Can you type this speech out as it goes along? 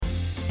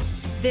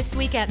This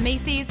week at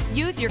Macy's,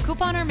 use your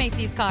coupon or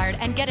Macy's card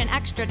and get an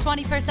extra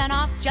 20%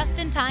 off just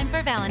in time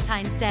for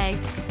Valentine's Day.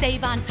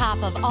 Save on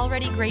top of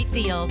already great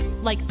deals,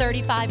 like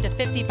 35 to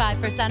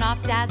 55%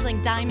 off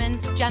dazzling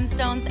diamonds,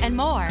 gemstones, and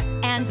more.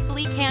 And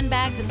sleek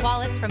handbags and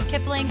wallets from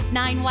Kipling,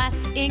 Nine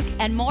West, Inc.,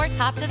 and more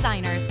top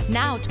designers,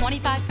 now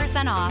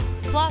 25% off.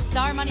 Plus,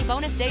 Star Money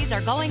bonus days are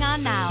going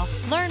on now.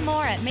 Learn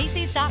more at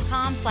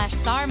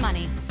Macys.com/Star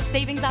Money.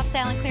 Savings off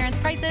sale and clearance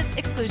prices,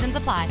 exclusions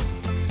apply.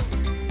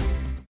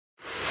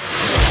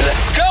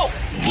 Let's go!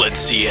 Let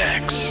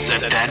CX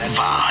set that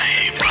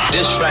vibe.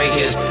 This right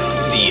here is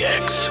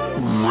CX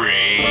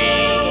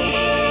Radio.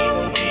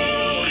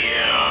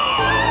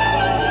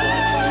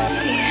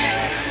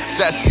 It's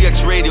at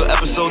CX Radio,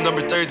 episode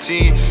number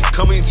 13,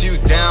 coming to you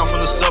down from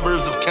the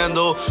suburbs of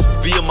Kendall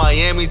via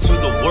Miami to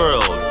the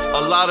world.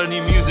 A lot of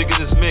new music in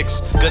this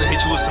mix. Gonna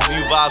hit you with some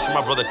new vibes from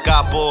my brother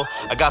Capo.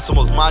 I got some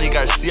Osmani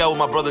Garcia with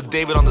my brother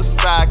David on the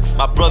sax.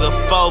 My brother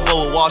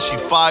Felvo with Washi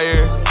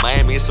Fire.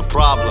 Miami, it's a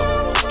problem.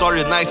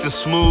 Started nice and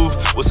smooth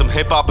with some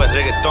hip-hop and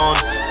reggaeton,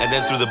 and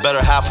then through the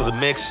better half of the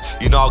mix,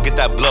 you know I'll get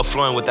that blood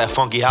flowing with that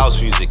funky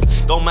house music.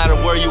 Don't matter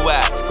where you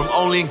at, from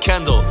only in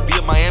Kendall, be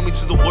it Miami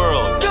to the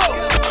world. Go!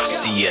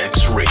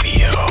 CX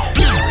Radio.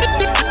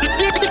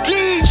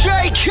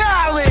 DJ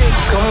Khaled.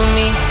 Come with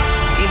me,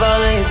 leave all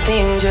of your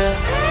things, yeah.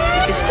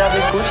 You can stop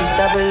at Gucci,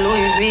 stop at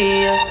Louis V,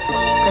 yeah.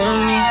 Come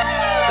with me,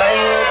 fly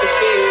you out to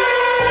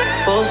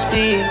Paris. Full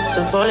speed, so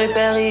volley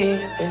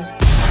Paris, yeah.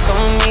 Come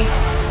with me,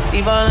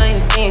 leave all of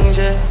your things,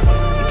 yeah.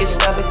 You can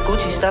stop at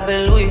Gucci, stop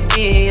at Louis V,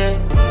 yeah.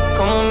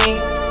 Come with me,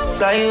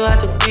 fly you out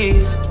to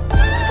Paris.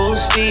 Full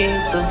speed,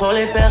 so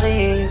volley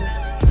Paris.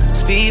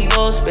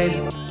 Speedboats, baby,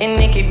 in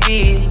Nikki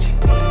Beach.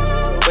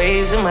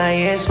 Waves in my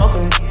head,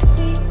 smoking.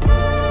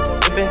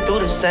 Ripping through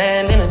the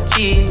sand in a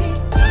Jeep.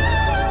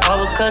 All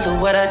because of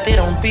what I did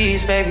on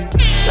beats, baby.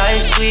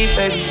 Life sweet,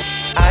 baby.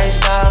 I ain't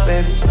stop,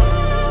 baby.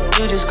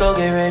 You just go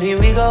get ready,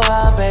 we go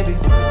out, baby.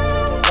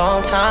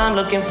 Long time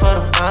looking for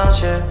the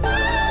bounce,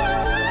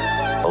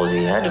 yeah.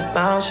 Ozzy had to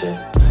bounce,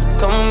 yeah.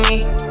 Come with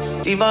me,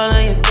 leave all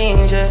of your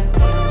things, yeah.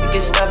 You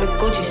can stop at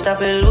Gucci,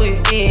 stop at Louis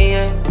V,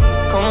 yeah.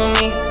 Come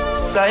with me,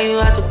 fly you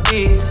out to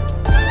Paris.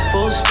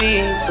 Full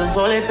speed, so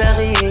volley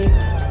Paris.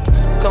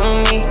 Come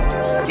with me,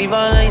 leave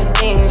all of your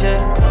things, yeah.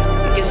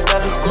 You can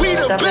stop at Gucci,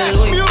 stop at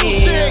Louis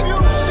V, yeah.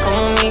 Come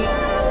with me,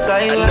 fly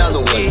you Another out to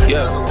one, Paris.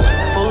 yeah.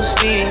 Full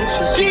speed,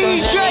 just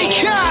DJ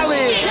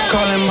Khaled.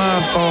 Calling my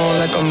phone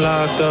like I'm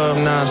locked up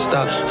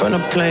non-stop. From the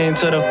plane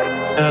to the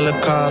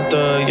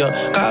helicopter, yeah.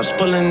 Cops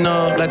pulling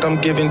up like I'm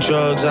giving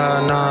drugs,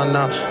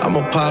 nah. I'm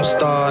a pop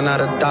star, not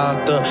a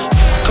doctor.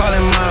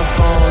 Calling my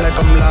phone like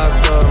I'm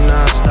locked up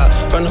non-stop.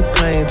 From the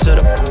plane to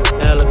the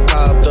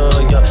helicopter,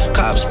 yeah.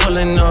 Cops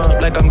pulling up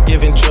like I'm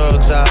giving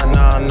drugs,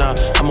 nah.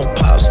 I'm a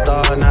pop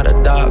star, not a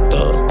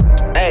doctor.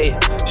 Ayy,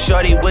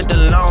 shorty with the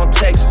long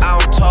text, I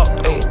don't talk,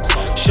 ayy.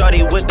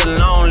 Shorty with the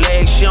long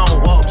legs, she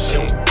don't walk,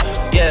 ayy.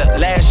 Yeah,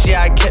 last year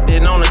I kept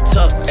it on the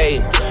tuck, ayy.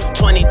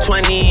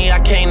 2020, I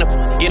came to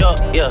get up,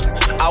 yeah.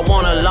 I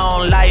want a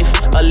long life,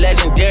 a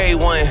legendary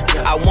one.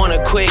 I want a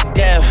quick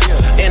death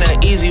and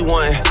an easy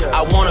one.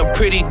 I want a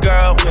pretty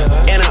girl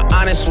and an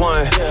honest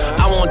one.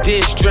 I want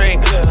this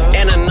drink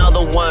and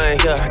another one,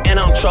 yeah. And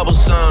I'm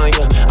troublesome,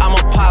 yeah. I'm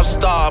a pop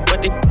star,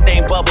 but this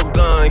ain't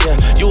bubblegum, yeah.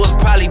 You would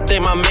probably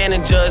think my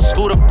manager is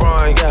Scooter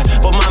Braun, yeah.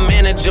 But my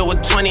manager with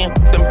 20 and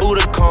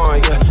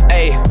Budokan, yeah.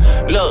 Ayy,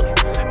 look,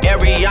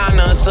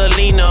 Ariana,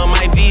 Selena,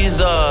 my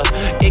visa.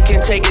 It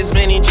can take as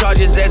many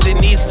charges as it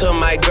needs to,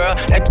 my girl.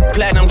 That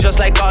platinum just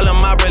like all of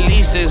my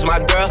releases, my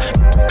girl.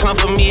 Come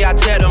for me, I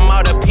tear them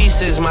all to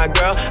pieces, my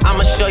girl.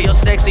 I'ma show your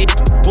sexy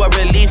what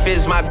relief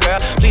is, my girl.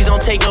 Please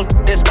don't take no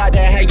that's about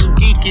to have you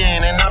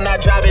geeking. And I'm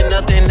not driving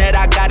nothing that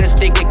I gotta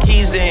stick the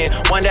keys in.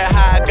 Wonder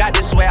how I got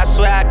this way, I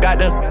swear I got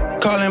the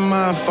Calling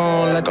my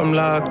phone like I'm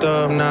locked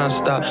up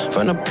non-stop.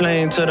 From the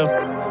plane to the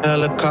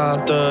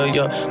helicopter,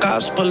 yeah.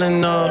 Cops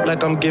pulling up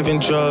like I'm giving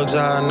drugs,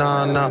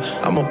 nah.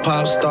 I'm a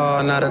pop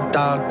star, not a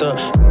doctor.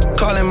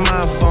 Calling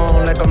my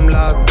phone like I'm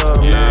locked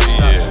up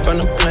non-stop. From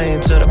the plane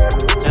to the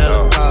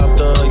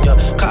helicopter, yeah.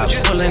 Cops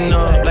pulling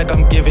up like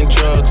I'm giving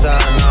drugs, nah.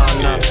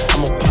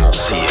 I'm a pop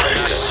star.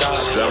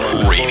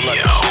 CX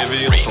Radio.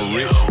 You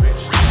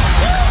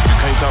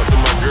can't talk to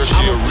my girl,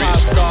 she a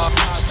rich.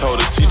 Told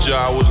the teacher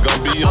I was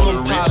gonna be on the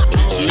rich.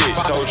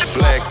 Told you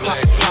black,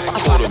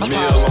 $250,000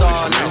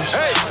 on this rich.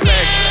 Hey,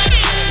 black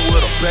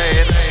with a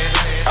bag.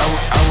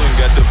 I went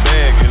got the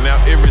bag and now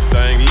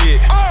everything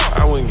lit.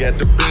 I went got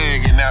the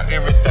bag and now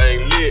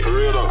everything lit.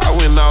 I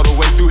went all the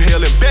way through hell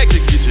and back to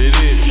get to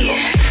this.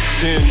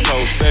 10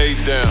 toes,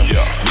 stayed down.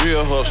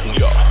 Real hustler.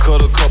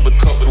 Cut a couple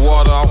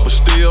water off, but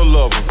still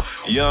love him.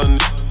 Young,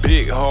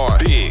 big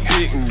heart, big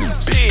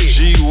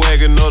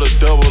G-Wagon or the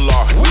double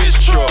R. Which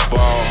truck?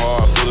 Ball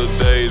hard for the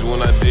days when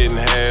I didn't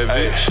have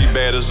it. She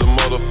bad as a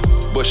mother,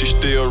 but she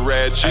still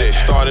ratchet.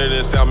 Started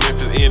in South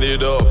Memphis,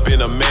 ended up in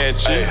a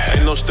mansion.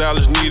 Ain't no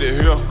stylist needed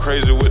here,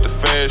 crazy with the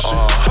fashion.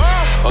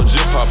 I'm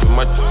just popping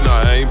my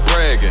nah, I ain't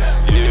bragging.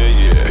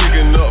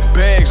 Picking up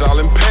bags all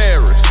in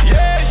Paris.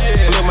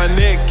 Flip my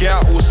neck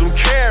out with some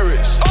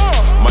carrots.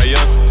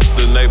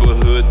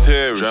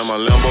 Drive my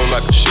Lambo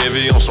like a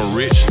Chevy on some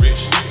rich.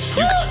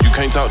 You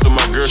can't talk to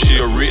my girl, she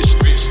a rich.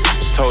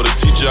 Told the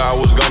teacher I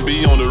was gonna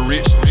be on the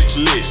rich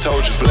list.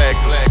 Told you black,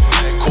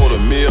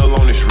 $250,000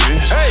 on this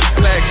wrist. Hey,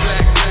 black,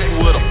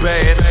 with a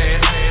bad.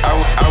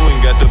 I went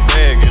and got the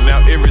bag and now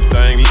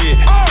everything lit.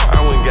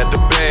 I went and got the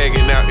bag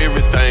and now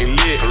everything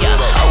lit.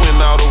 I went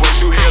all the way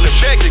through hell and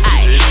back to get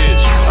to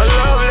itch. A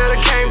love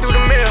letter came through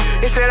the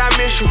mail. It said I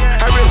miss you.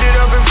 I ripped it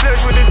up and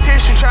flushed with the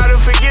tissue. Try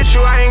to forget you.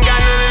 I ain't got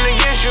nothing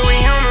against you.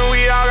 We human,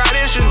 we all got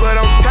issues, but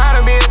I'm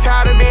tired of being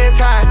tired.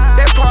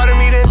 That part of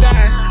me that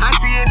died. I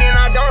see it, then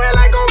I don't act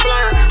like I'm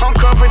blind. I'm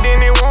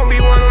confident it won't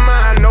be one of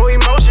mine. No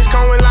emotions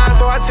come with lies,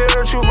 so I tell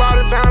the truth all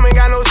the time. Ain't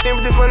got no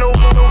sympathy for no.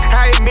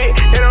 I admit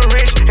that I'm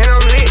rich and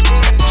I'm lit.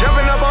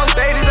 Jumping up on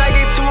stages, I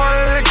get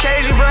 200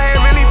 occasions, bro.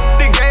 Ain't really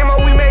the game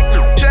up. We make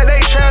shut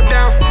they trap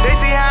down. They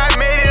see how I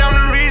made it. I'm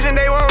the reason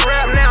they won't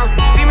rap now.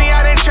 See me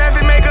out in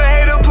traffic, make a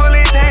hater pull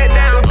his head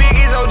down. The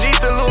biggest OG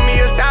salute me.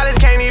 A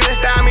stylist can't even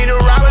style me. The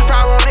robbers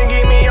probably wanna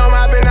get me on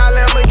my pin out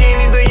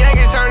Lamborghinis. The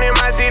Yankees turn in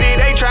my city.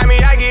 They try me,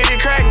 I get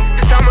it cracking.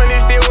 Some of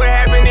this still would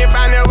happen if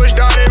I never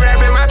started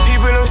rapping. My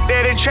people them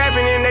steady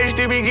trapping and they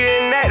still be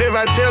getting active.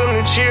 I tell them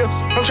to chill.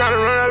 I'm trying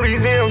to run up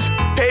these M's.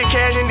 Pay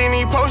cash and then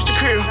he post the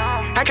crib.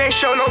 I can't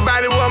show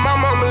nobody where my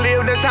mama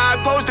live. That's how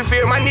I supposed to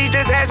feel. My niece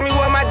just asked me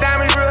what my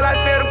diamonds real. I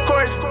said of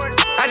course.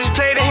 I just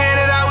played the hand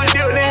that I was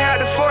dealt and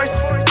had the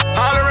force.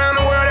 All around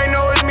the world they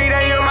know it's me.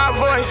 They hear my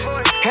voice.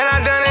 And I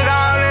done it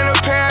all in a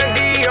pair of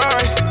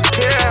Dior's.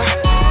 Yeah,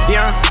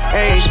 young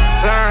age,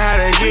 learn how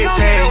to get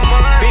paid.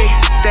 Big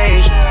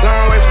stage,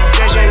 long way from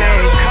Section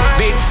 8.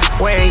 Big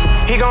wave,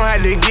 he gon'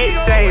 have to get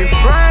saved.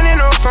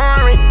 Riding on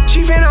foreign,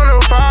 chiefin' on the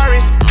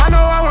forest. I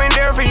know I went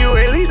there for you,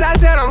 at least I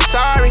said I'm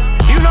sorry.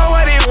 You know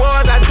what it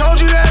was, I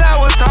told you that I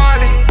was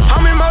hardest.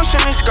 I'm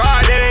emotionally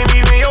scarred, that ain't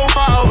even your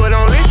fault. But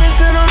don't listen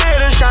to them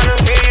haters tryna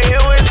say you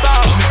hear what's all.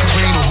 I'll make it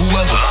rain on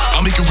whoever,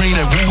 I'll make it rain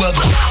at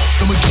whoever.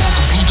 I'm a dog,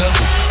 a blue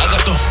devil, I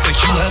got the that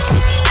you have.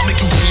 I'll make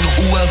it rain on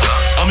whoever,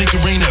 I'll make it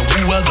rain at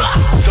whoever.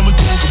 I'm a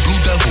dog, a blue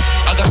devil,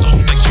 I got the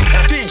that you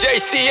have. DJ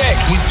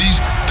CX. With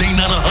these, they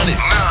not 100.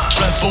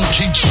 Trap phone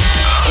keep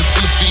jumping until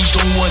the fiends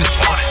don't want it.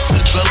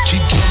 Tell Drought keep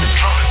drumming,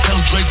 tell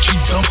Drake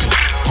keep dumping.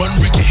 Run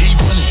Ricky, he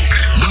running.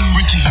 Run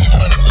Ricky, he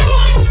running.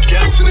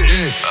 Gas in the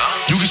air,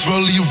 you can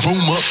smell the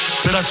aroma.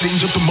 Bet I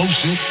change up the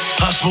motion.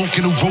 Hot smoke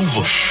in a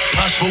Rover,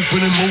 hot smoke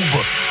when I'm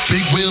over.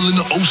 Big whale in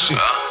the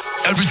ocean,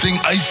 everything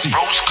icy.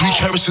 3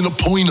 carats in a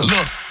pointer.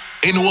 Look,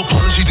 ain't no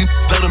apology, they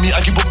down on me,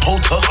 I keep a pole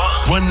tuck.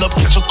 Run up,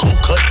 catch a cold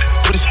cut,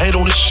 put his head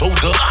on his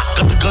shoulder.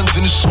 Got the guns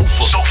in the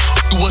sofa,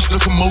 do what's the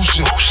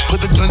commotion?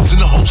 Put the guns in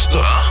the holster,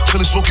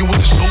 chillin' smoking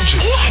with the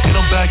soldiers. And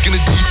I'm back in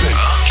the deep end,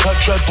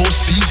 trap all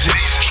season.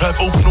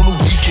 Trap open on the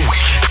weekends,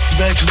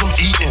 mad cause I'm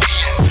eating.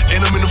 And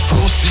I'm in the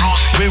floor seat,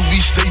 where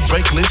we stay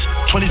reckless.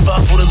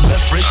 25 for the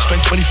left wrist, spent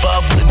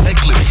 25 on the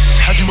necklace.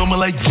 Have your mama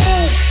like,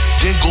 whoa,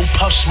 then go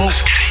pop smoke.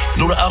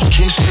 No, the ops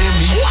can't stand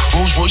me.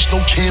 Rolls Royce, no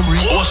Camry,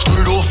 or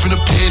skirt off in a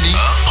panty.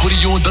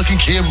 Hoodie on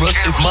ducking cameras.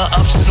 If my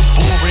ops in the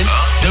foreign,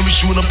 then we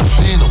shooting up the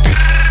Phantom.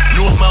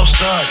 Know I'm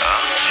outside,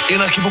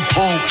 and I keep a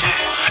pole.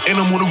 And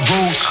I'm on the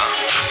roads,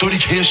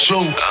 30K a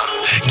show.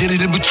 Get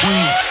it in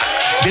between,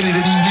 get it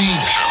any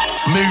needs.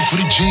 Married for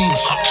the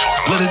jeans,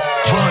 let it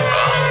run.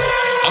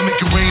 I'll make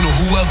it rain on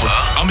whoever,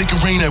 I'll make it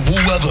rain at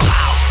whoever.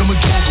 I'm a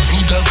dog, a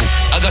blue devil,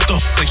 I got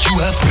the like you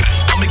have.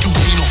 I'll make it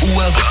rain on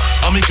whoever,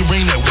 I'll make it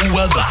rain at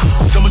whoever.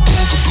 I'm a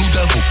dog, a blue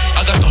devil,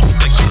 I got the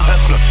like you have.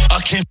 I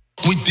can't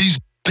with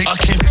these, I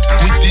can't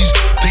with these,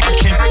 I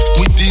can't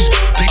with these,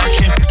 I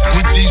can't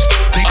with these,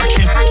 I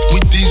can't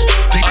with these,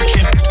 I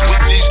can't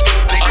with these,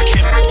 I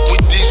can't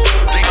with these,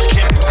 I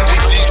can't with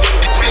these.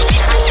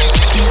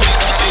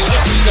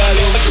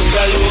 Machucalo,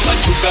 machucalo,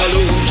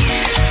 machucalo,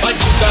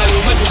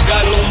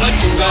 machucalo,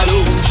 machucalo,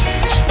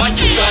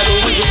 machucalo,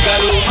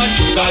 machucalo,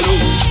 machucalo,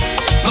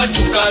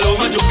 machucalo,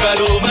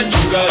 machucalo,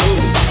 machucalo.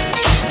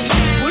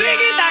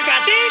 Puriki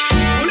takati,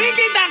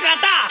 puriki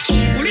takata,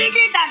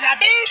 puriki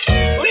takati,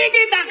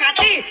 puriki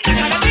takati,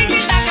 takati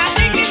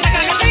takati,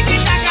 takati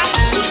taka,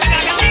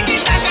 takati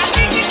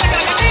takati,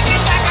 takati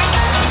taka.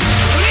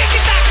 Puriki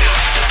taka,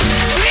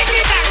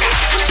 puriki taka,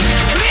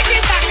 puriki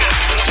taka,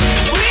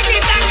 puriki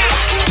taka,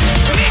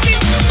 puriki,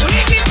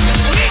 puriki,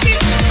 puriki,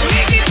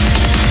 puriki.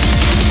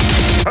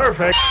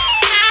 Perfect.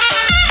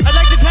 I'd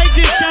like to take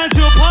this chance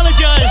to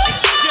apologize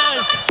to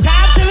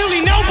absolutely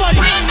nobody.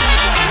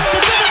 The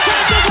Double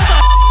Trap does what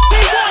the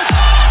he wants.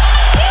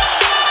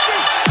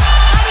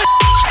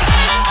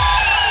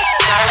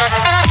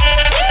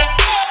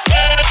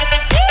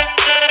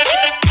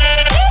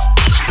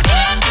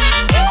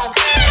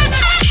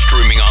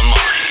 Streaming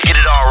online. Get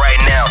it all right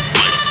now.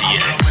 Let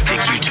CX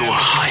take you to a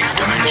higher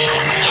dimension.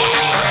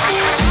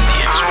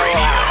 CX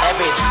Radio.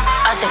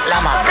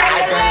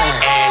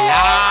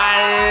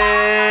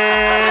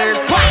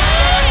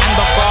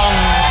 Ando con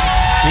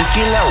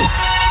Nicky Low.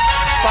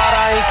 Para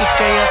ahí que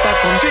ya está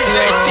contigo. DJ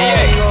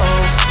CX.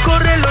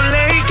 Corre los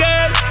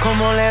Lakers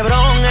como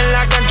LeBron en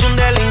la cancha un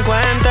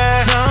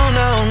delincuente. No,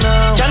 no,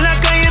 no. Ya la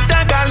calle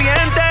está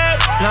caliente.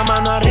 La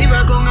mano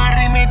arriba con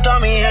arrimito a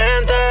mi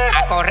gente.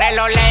 correr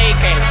los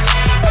Lakers.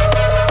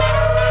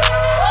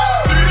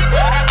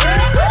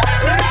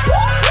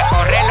 A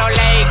correr los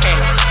Lakers.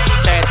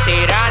 Se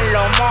tiran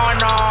los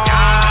monos.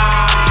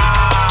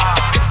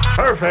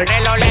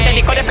 Perfect. Los lentes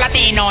disco de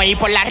platino y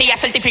por la ría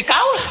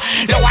certificado.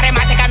 Los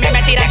guaremates que a mí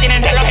me tiran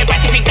tienen relojes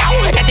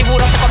falsificados. Este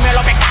tiburón se comió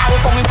los pecados.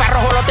 Con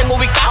infrarrojo lo tengo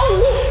ubicado.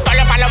 Todos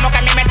los palomos que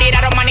a mí me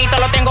tiraron, manito,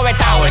 lo tengo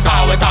vetado.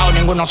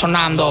 Ninguno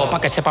sonando, pa'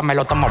 que sepan me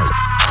lo tomo.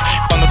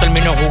 Cuando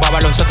termino de jugar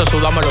baloncesto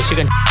sudado me lo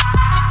siguen.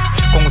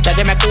 Con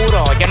ustedes me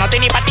curo, yo no estoy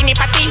ni pa' ti ni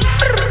pa' ti.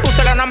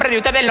 Puse los nombres de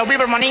ustedes en los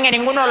Billboard Morning y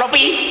ninguno lo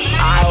vi.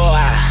 A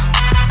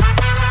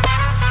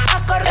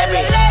correr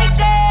los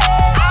Lakers.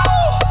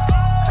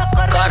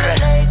 Corre,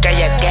 que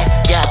llegué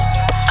yo.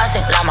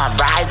 Hacen la más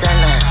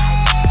Ryzen.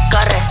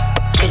 Corre,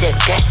 que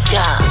llegué yo.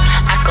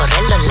 A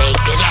correr los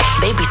Lakers.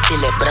 Baby, si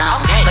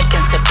LeBron. No hay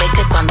quien se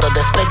pegue cuando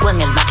despego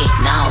en el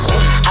maquinón.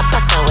 Ha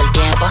pasado el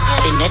tiempo,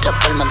 dinero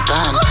por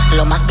montón.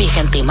 Lo más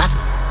vigente y más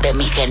de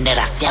mi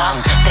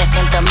generación.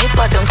 300,000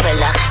 por un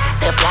reloj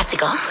de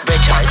plástico.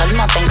 Pa'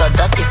 colmo tengo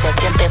dos y se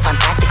siente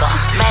fantástico.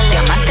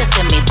 Diamantes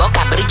en mi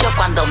boca, brillo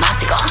cuando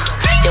mastico.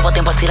 Llevo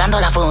tiempo estirando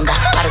la funda,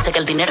 parece que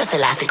el dinero es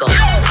elástico.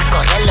 A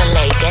correr los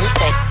Lakers,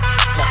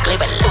 los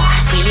Clippers.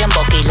 Filio en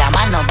boca y la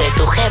mano de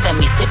tu jefe en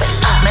mi zipper.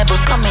 Me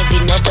busco mi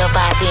dinero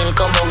fácil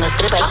como un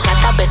stripper.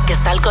 Cada vez que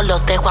salgo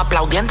los dejo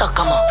aplaudiendo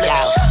como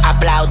flow.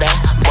 Aplaude,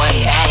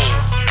 buen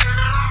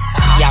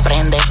y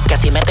aprende que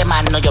si mete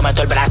mano yo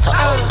meto el brazo.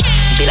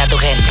 Dile a tu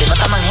gente que no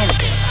estamos en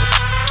gente.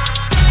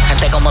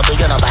 Gente como tú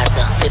yo no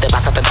paso. Si te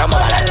pasa te entramos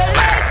balazo.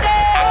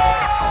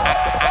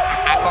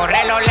 A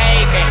correr los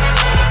Lakers.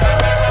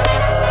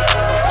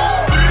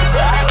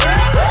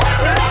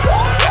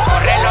 A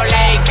correr los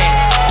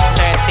Lakers.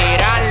 Se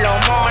tiran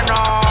los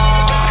monos.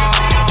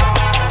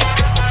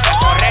 A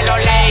correr los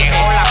Lakers.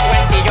 Con la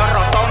cuenta y yo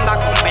rotonda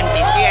con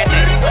 27.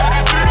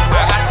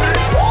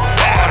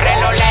 A correr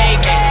los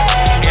Lakers.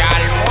 Y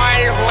armó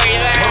el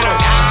juidero.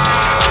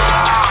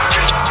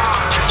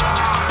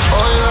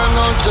 Hoy la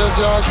noche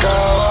se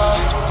acaba.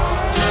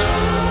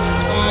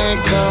 Mi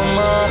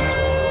cama.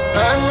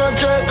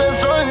 Anoche te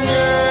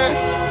soñé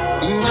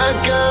y me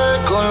quedé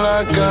con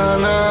la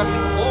gana.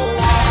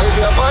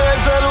 Baby, apaga el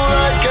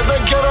celular que te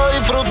quiero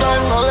disfrutar.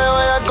 No le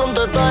vayas a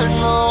contestar,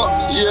 no,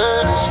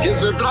 yeah. Y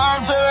ese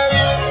traje se ve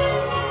bien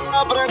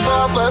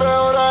apretado, pero es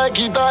hora de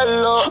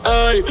quitarlo.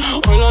 Ey,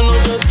 hoy la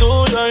noche es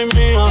tuya y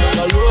mía.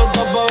 La luz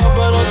está apagada,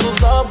 pero tú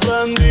estás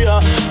prendida.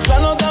 La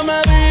nota me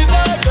dice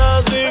que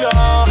siga.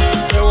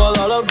 Te voy a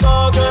dar hasta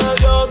que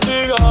Dios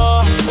diga.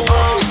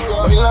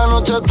 Hoy la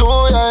noche es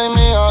tuya y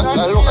mía.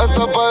 La luz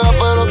está apagada,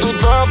 pero tú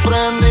estás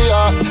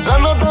prendida. La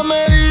nota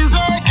me dice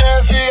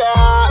que siga.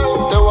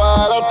 Te voy a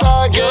dar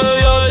hasta que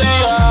Dios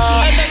diga.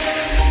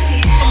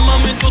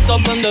 Mami, tú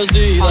estás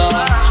bendecida.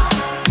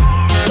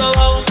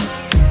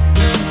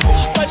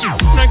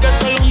 No hay que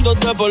estar juntos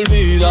de por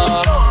vida.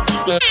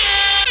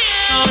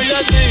 No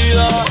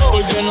decida,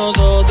 porque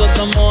nosotros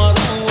estamos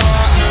acá.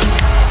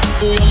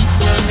 Tuyo,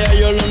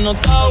 yo lo he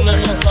notado.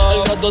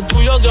 El gato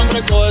tuyo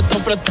siempre coge esto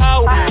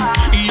prestado.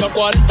 Y yo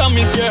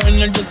 40,000 pies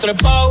en el jet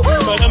trepao.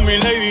 Tú eres mi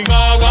Lady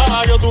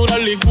Gaga, yo tu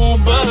Rally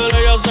Cooper.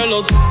 Ella se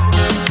lo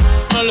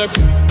me le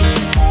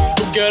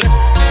tú quieres,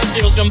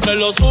 yo siempre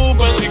lo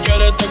supe. Si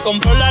quieres te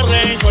compro la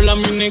Range o la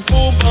Mini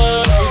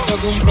Cooper. Y te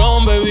compro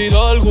un baby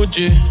doll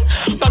Gucci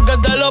pa' que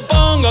te lo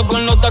ponga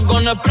con los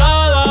tacones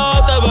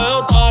Prada. Te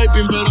veo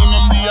typing pero no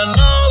envías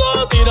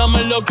nada. Tírame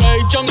el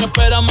location y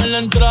espérame en la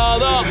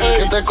entrada.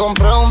 Que te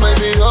compré un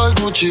baby doll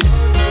Gucci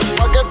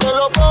pa' que te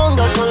lo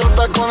ponga con los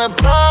tacones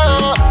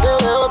Prada.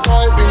 Te veo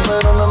typing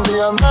pero no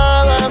envías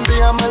nada.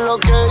 Envíame el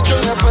location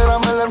y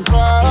espérame en la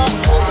entrada.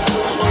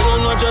 Hoy la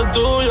noche es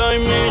tuya y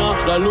mía.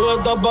 La luz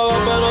está apagada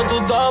pero tú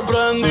estás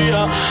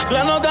prendida.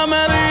 La nota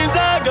me dice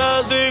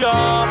que siga.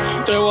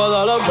 Te voy a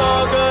dar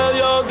hasta que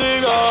Dios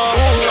diga.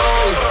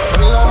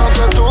 Hoy la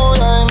noche es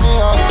tuya y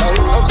mía. La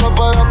luz está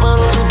apagada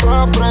pero tú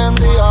estás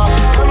prendida.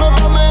 La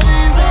nota me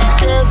dice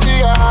que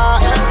siga.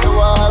 Te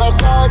voy a dar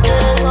hasta que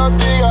Dios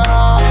diga.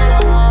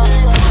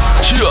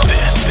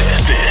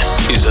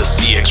 This is a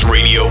CX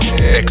Radio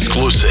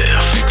exclusive.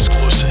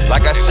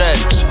 Like I said,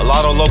 a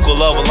lot of local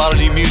love, a lot of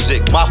new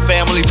music. My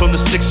family from the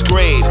 6th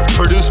grade,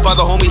 produced by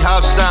the homie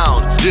Have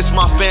Sound. This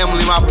my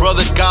family, my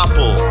brother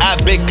Gapo,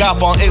 at Big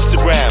Gapo on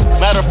Instagram.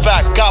 Matter of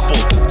fact, Gapo,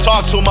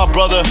 talk to my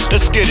brother,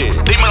 let's get it.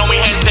 Dímelo mi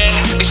gente,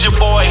 it's your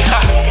boy,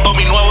 por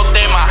mi nuevo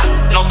tema,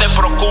 no te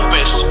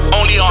preocupes,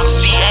 only on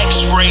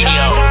CX Radio.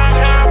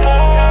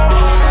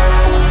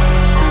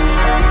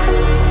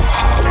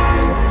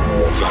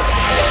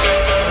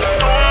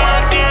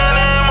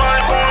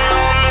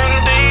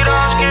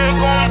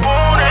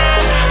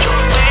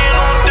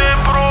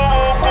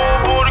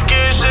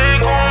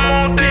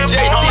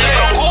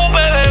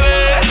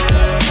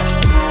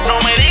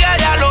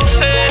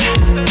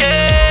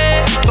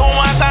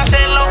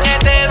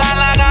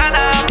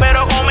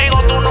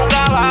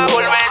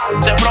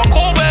 Te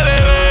preocupes,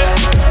 bebé.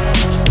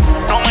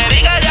 No me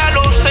digas, ya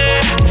lo sé.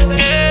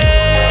 Que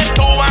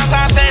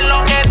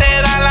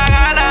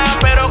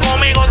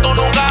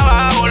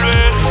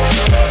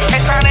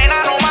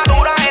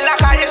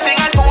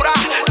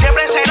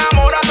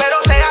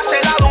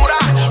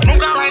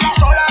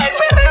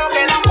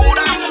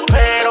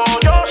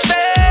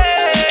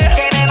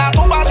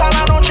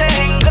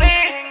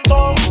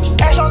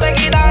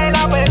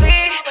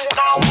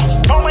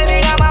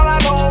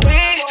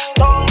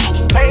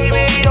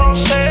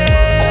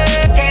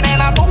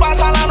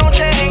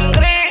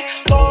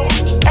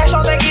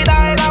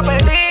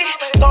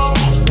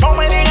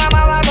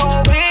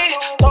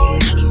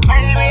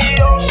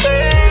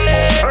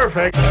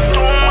Perfect. Tú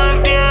me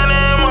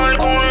tienes mal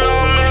con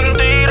las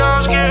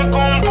mentiras que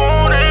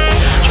compones.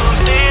 Yo a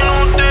ti no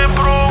te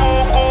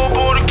provoco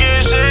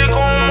porque sé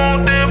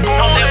cómo te pones.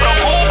 No te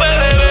preocupes,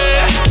 bebé.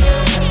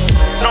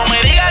 No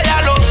me digas,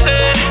 ya lo sé.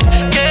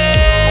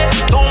 Que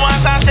tú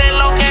vas a hacer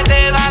lo que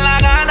te da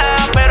la gana,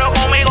 pero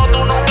conmigo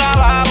tú nunca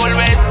vas a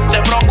volver.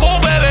 Te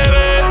preocupes,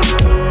 bebé.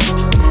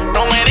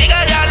 No me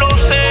digas, ya lo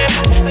sé.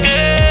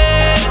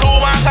 Que tú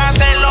vas a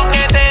hacer lo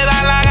que te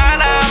da la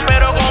gana,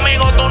 pero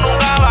conmigo tú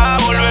nunca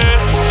vas a volver.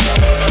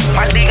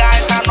 Maldiga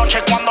esa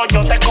noche cuando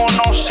yo te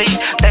conocí.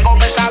 Tengo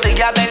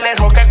pesadillas del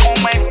error que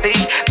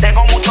cometí.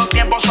 Tengo mucho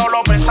tiempo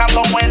solo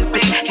pensando en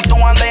ti. Y tú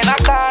andas en la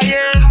calle.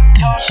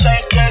 Yo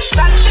sé que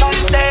estar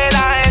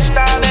soltera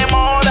está de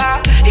moda,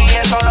 y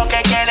eso es lo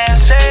que quieres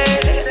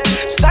ser.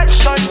 Estar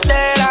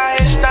soltera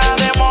está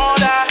de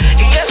moda,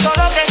 y eso es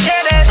lo que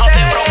quieres ser. No te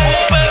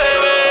preocupes,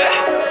 bebé.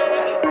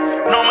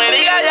 No me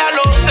digas, ya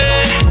lo sé.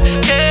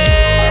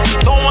 Que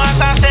tú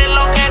vas a hacer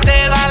lo que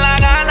te da la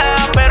gana,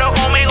 pero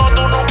conmigo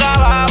tú nunca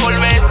vas a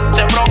volver.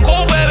 Te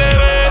preocupes,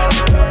 bebé.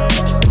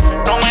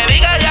 No me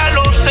digas, ya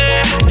lo sé.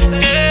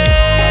 Que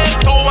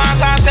tú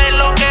vas a hacer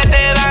lo que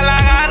te da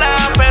la gana,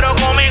 pero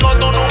conmigo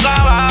tú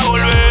nunca vas a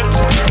volver.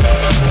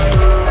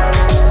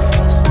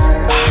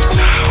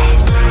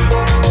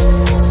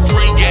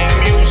 Free Game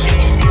Music.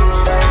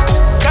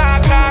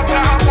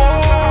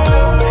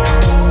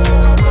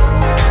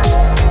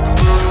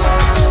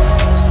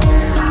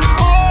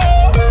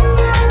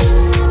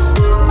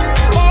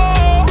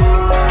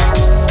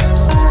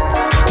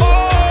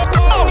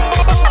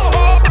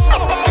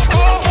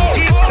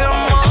 Deep in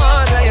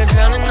water, you're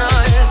drowning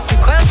us. You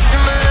question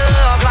my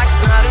love like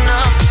it's not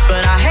enough,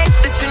 but I hate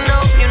that you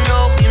know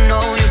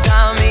you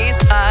got me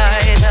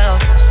tied up.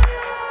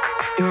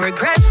 You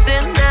regret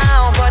it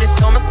now, but it's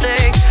your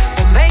mistake.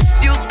 What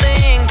makes you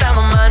think that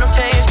my mind will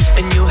change?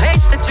 And you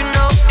hate that you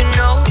know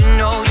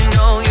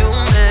you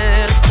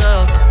messed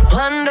up.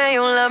 One day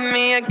you'll love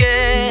me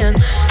again.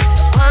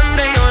 One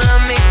day you'll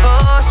love me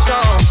for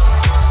sure.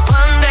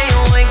 One day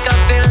you'll wake up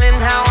feeling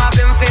how I've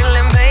been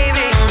feeling,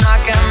 baby. You'll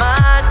knock at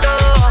my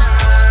door.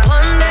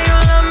 One day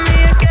you'll love me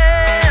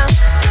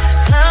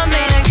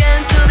again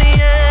till the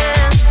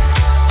end.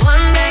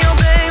 One day you'll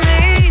beg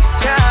me to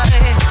try.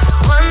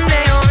 One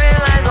day you'll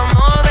realize I'm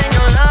more than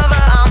your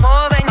lover. I'm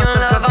more than your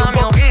lover. I'm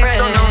your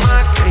friend.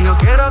 Nomás que yo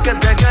quiero que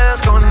te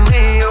quedes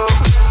conmigo.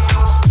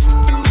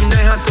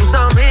 Deja tus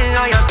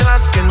amigas allá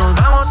atrás, que nos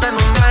vamos en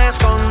un viaje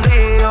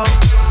escondido.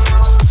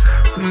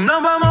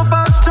 Nos vamos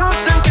pa'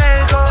 trucks en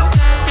Caicos,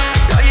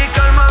 y allí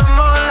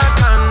calmamos las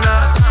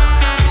canas.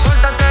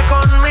 Suéltate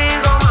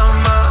conmigo,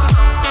 mamá,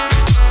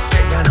 que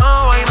ya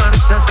no hay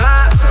marcha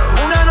atrás.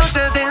 Una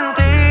noche sin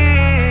ti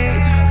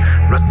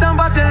no es tan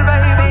fácil,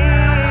 baby.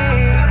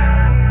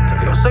 Que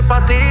yo soy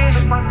pa' ti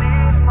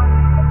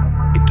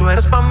y tú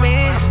eres pa'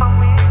 mí.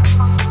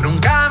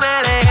 Nunca me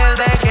dejes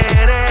de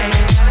querer.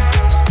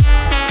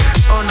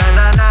 Oh, na,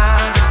 na, na.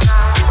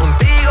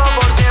 Contigo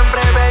por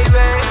siempre,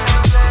 baby.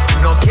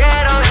 No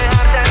quiero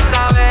dejarte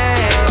esta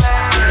vez.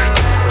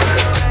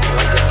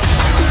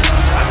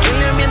 ¿A quién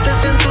le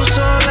mientes en tu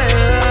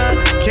soledad?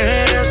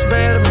 ¿Quieres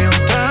verme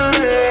otra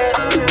vez?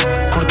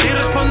 Por ti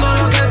respondo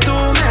lo que tú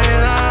me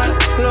das,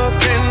 lo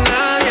que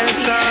nadie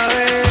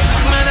sabe.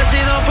 Me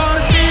decido por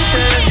ti,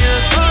 te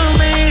decides por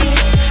mí.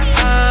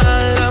 A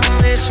la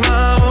misma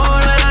hora.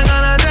 Me dan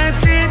ganas de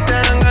ti, te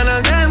dan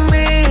ganas de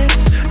mí.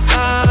 A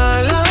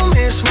la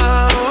misma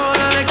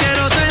hora te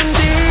quiero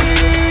sentir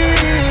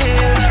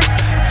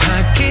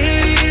aquí.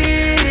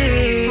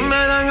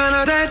 Me dan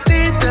ganas de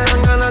ti, te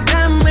dan ganas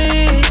de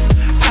mí.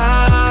 A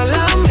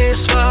la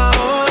misma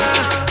hora.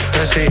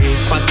 3 y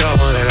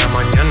 4 de la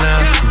mañana.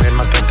 Me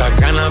mata estas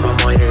ganas,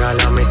 vamos a llegar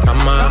a mi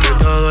cama. Que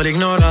todo el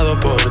ignorado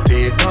por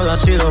ti, todo ha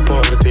sido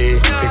por ti.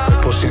 Mi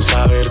cuerpo sin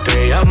saber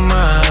te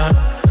llama.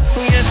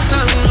 Y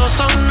estas no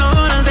son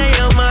horas de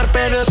llamar,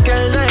 pero es que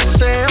el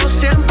deseo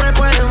siempre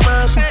puede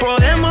más.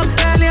 Podemos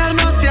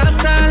pelearnos y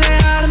hasta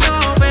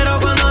alejarnos, pero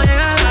cuando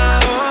llega la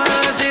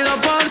hora, decido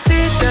por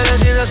ti, te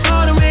decides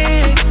por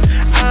mí.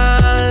 A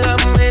la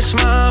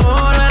misma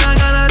hora. Me dan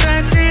ganas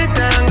de ti,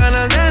 te dan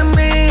ganas de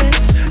mí.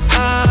 A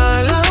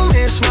la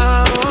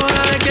misma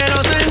hora te quiero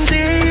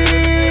sentir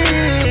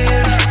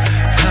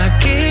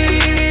aquí.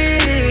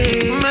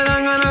 Me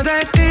dan ganas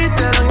de ti,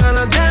 te dan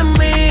ganas de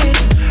mí.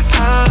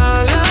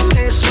 A la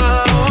misma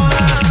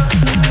hora.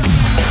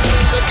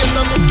 Sé que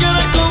también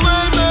quieres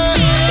comerme,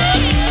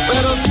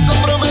 pero sin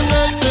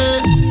comprometerte.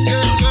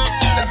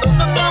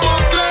 Entonces estamos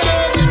claros,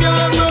 baby,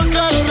 hablando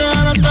claro,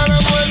 real hasta la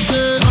muerte.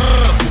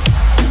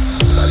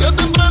 Salió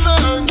temprano a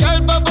janguear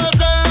pa'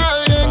 pasarla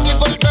bien y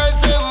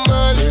portarse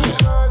mal.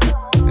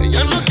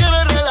 Ella no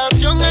quiere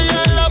relación,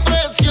 ella es la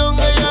presión,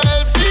 ella es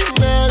el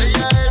final.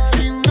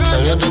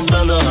 Salió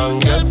temprano a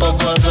janguear pa'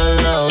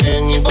 pasarla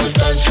bien y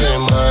portarse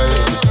mal.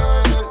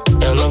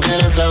 Ella no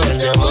quiere saber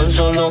de amor,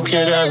 solo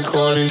quiere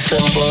alcohol y se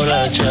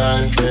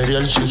emborrachar.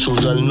 Perial sin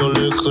sudar no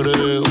le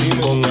creo.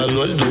 Con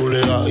Anuel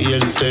AA y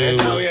el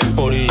Teo.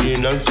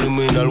 Original,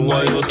 criminal,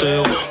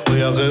 guayoteo.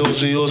 Voy a que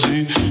sí o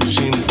sí,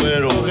 sin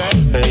pero.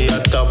 Ella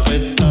está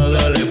apesta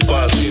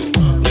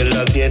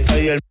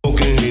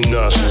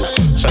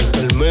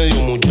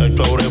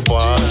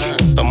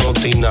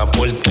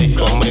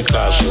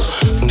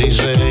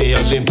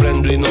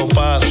y no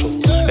paso.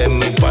 En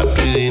mi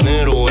parque y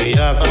dinero,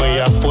 bellaco,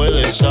 ella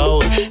puede,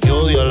 sabe, y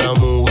odia la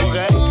movie.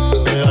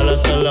 Déjala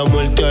hasta la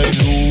muerte a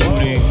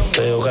Iluri.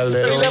 Teo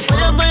Calderón. Y le fui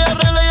dando y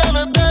arregla ya no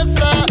es de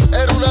esa.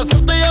 Era una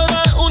santa y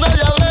ahora es una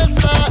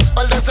llaveza.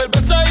 Par de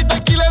cerveza y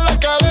tequila en la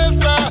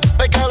cabeza.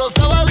 Peca los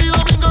sábados y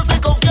domingos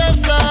se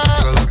confiesa.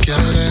 Solo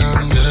quiere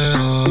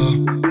jangueo,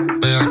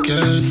 vea que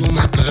el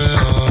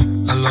fumeteo.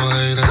 A los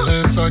haters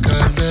le saca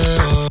el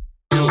dedo,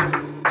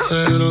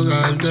 cero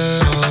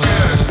galdeo.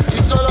 Y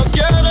solo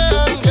quiere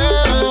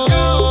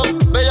jangueo,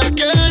 vea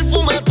que el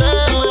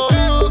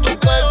fumeteo. Tu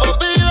cuerpo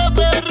pide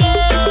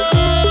perreo,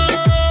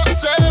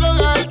 cero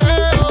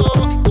galdeo.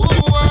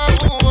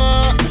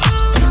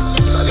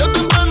 Salió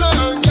temprano a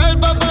janguear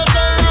pa'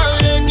 pasarla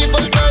bien y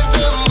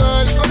portarse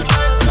mal.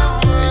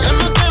 Ella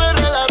no quiere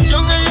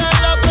relación, ella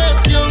es la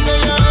presión,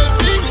 ella es el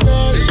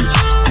final.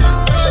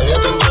 Salió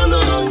temprano a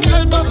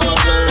janguear pa'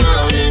 pasarla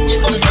bien y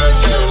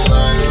portarse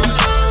mal.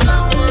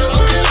 Ella no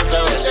quiere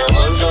saber de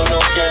amor, solo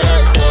quiere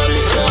alcohol y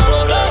se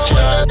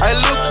emborracha. I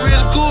look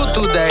real good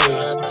today.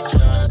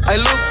 I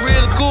look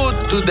real good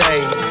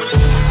today.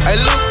 I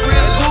look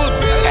real good.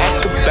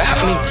 Ask about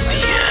me.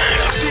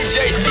 CX. DJ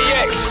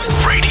CX.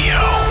 Radio.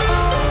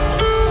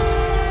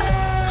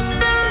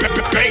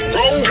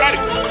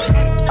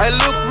 I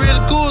look real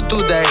good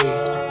today.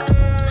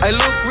 I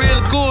look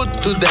real good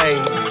today.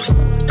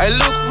 I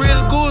look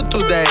real good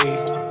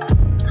today.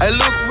 I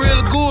look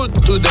real good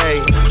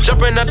today.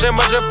 Jumping out the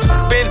mother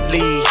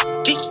Bentley.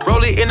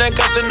 Rolling in a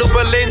got some new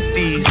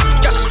Balenci's.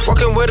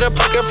 Walking with a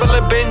pocket full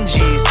of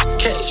Benjis.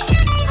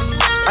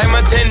 I'm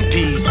a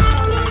 10-piece.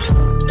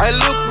 I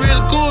look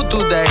real good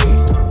today.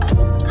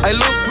 I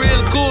look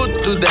real good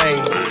today.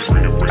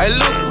 I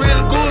look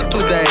real good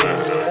today.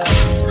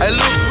 I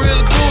look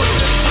real good.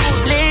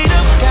 Lead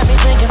up, got me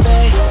thinking,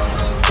 babe.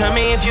 Tell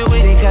me if you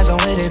with it, cause I'm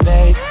with it,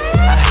 babe.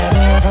 I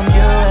haven't heard from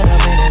you and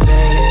I'm in it,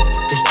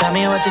 babe. Just tell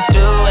me what to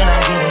do and I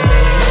get it,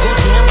 babe.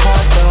 Gucci and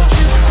Paco.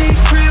 Deep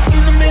crib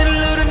in the middle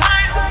of the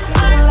night.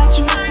 I don't let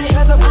you miss me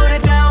cause I put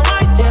it down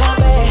right down,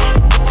 babe.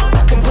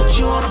 I can put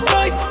you on a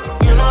flight.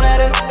 You know that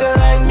a nigga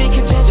like me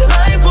can change your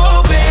life,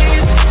 oh,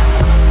 babe.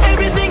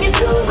 Everything you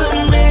do is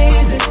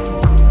amazing.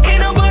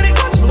 Ain't nobody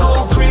got you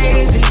go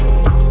crazy.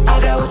 I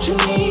got what you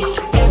need.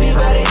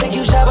 Everybody think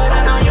you shy, but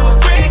I know you a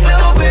freak,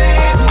 little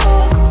baby.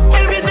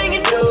 Everything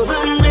you do is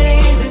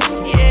amazing.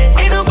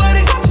 Ain't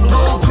nobody got you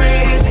go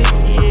crazy.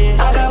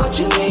 I got what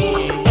you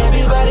need.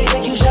 Everybody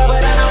think you shy,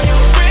 but I know you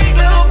a freak,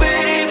 little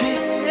baby.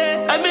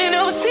 I've been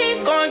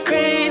overseas going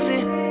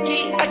crazy.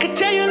 I could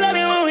tell you love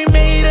it when we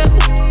made up.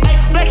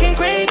 Black and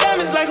gray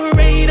diamonds like we're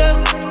raid up.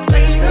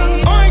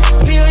 Orange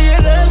peel, your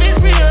love is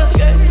real.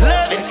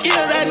 Love and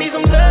skills, I need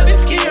some love and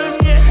skills.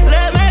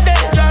 Love my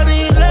dad draws and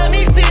you love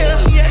me still.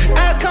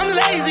 Eyes come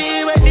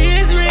lazy, but she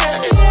is real.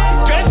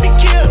 Dressed to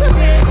kill.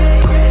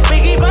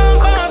 Biggie bomb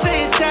bomb till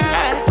you're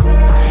tired.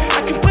 I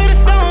can put a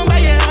stone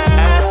by your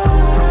eye.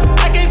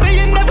 I can't say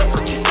you never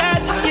switch your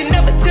sides. You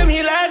never tell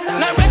me lies.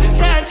 Not rushing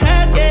time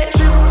ties, yeah.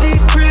 Trip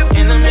deep crib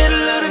in the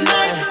middle of the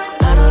night.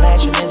 I know that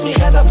you miss me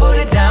cause I put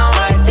it down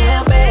right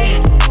there,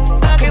 babe.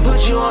 I can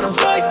put you on a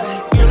flight.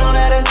 You know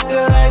that a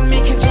nigga like me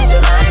can change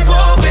your life,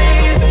 oh,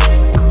 baby.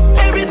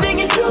 Everything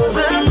you do is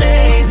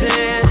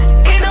amazing.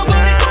 Ain't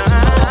nobody got you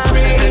go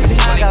crazy.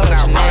 I got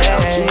what you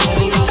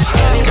need.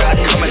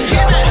 Everybody think you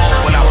got it. I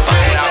know you a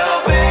freak,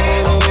 little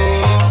baby.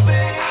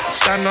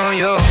 Stand on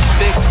your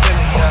big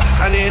spinner,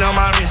 yeah. I need on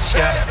my wrist,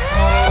 yeah.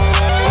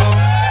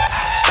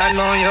 Stand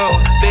on your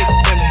big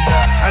spinner,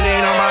 yeah. I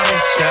need on my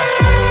wrist, yeah.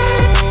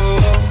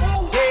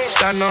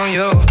 Stand on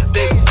your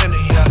big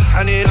spinner, yeah.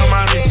 I need on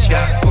my wrist,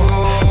 yeah.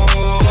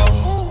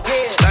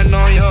 Stand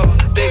on your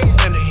big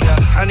spinner, yeah.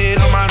 I need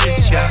on my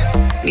wrist, yeah.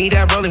 Need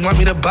that rolling, want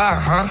me to buy,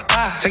 huh?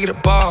 Take it to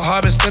ball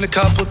hard and spend a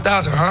couple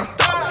thousand, huh?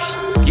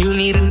 You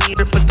need a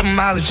nigga, put the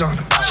mileage on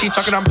her. She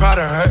talking, I'm proud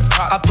of her.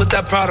 I put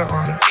that product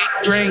on her.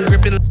 Drain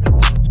gripping,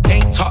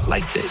 ain't talk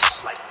like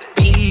this.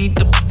 Beat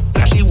the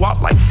now she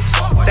walk like this.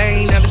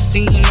 They ain't never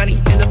seen money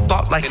in a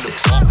thought like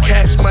this.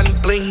 Cash money,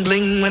 bling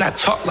bling when I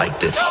talk like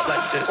this.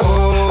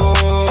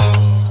 Oh,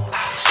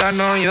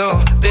 stand on your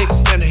big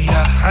spinner,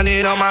 yeah. I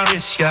need on my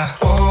wrist, yeah.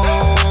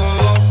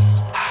 Oh,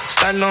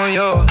 stand on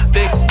your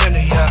big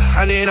spinner, yeah.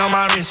 I need on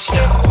my wrist,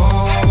 yeah.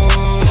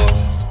 Oh,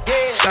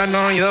 stand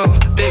on your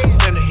big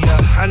spinner, yeah.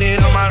 I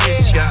need on my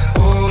wrist, yeah.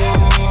 Oh,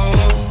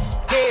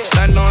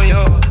 stand on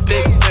your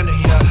big spinner,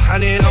 yeah. I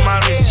need on my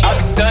wrist, yeah. I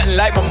be stunting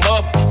like my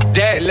mother.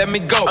 Dad, let me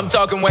go. I'm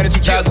talking when in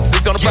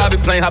 2006 on a private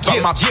plane. Hop out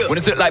my when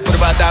it took like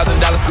 $45,000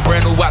 for the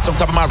brand new watch on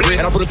top of my wrist.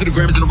 And I put it to the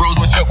Grammys in the Rose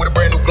Royce truck with a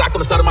brand new Glock on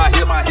the side of my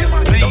hip.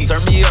 Please don't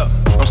turn me up,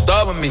 don't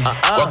starve with me.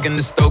 Walk in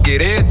the store, get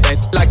everything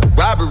like a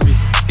robbery.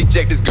 He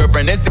checked his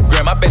girlfriend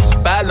Instagram, I bet she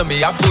follow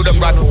me. I pulled up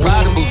rockin'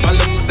 Prada boots, my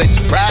look say she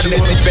proud of me.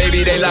 They say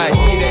baby they like,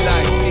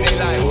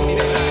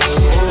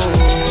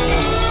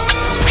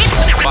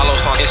 Follow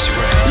us on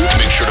Instagram.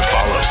 Make sure to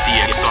follow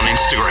CX on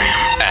Instagram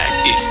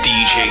at It's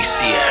DJ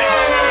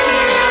CX.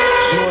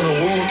 She wanna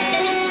woo,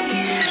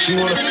 she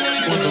wanna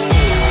with the woo.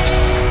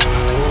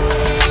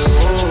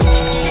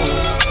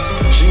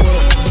 She wanna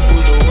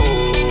with the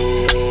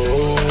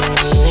woo.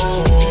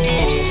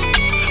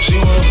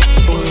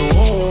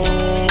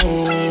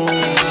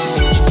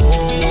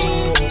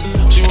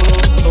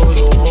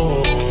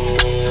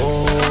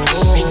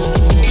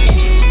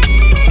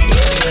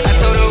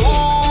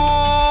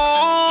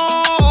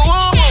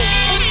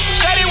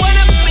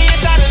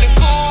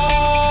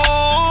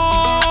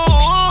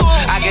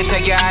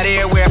 got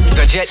everywhere,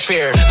 the jet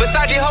fare.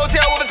 Versace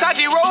hotel with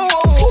Versace roll.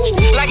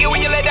 Like it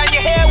when you let down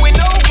your hair with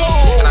no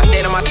pole. And I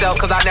stay to myself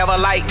cause I never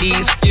like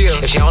these.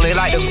 If she only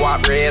like the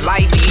guap red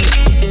like these.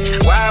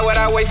 Why would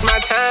I waste my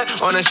time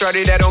on a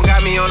shorty that don't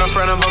got me on the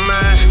front of her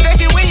mind?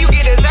 Especially when you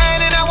get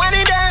designed and I want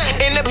it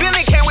done. And the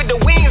building came with the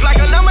wings like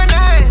a number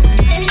 9.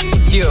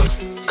 Yeah,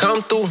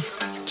 come through,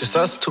 just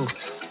us two.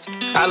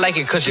 I like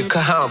it cause you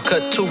cut how I'm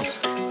cut too.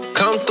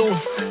 Come through,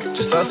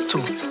 just us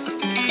two.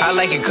 I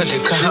like it cause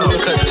you cut how I'm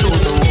cut too.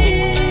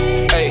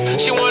 Hey,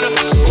 she wanna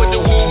with the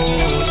woo.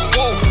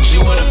 She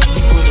wanna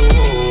with the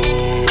woo.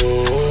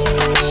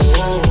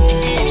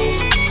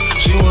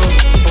 She wanna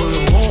with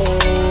the woo.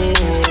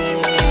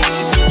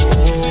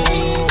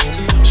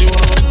 She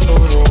wanna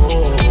with the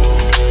woo.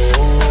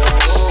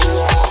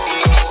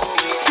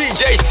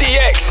 DJ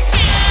CX.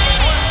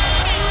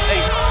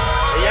 Hey,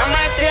 ella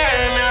me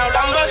tiene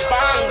hablando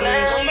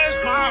Spanglish.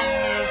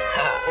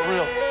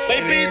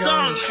 Baby,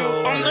 don't you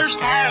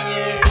understand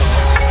me?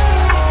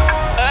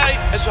 Ey,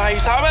 eso ahí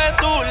sabe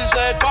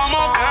dulce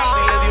como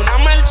candy. Le di una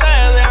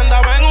Mercedes,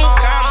 andaba en un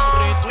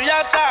Camry. Tú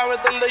ya sabes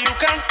dónde you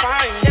can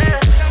find me.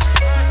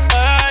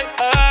 Ey,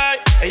 ey,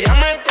 ella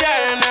me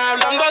tiene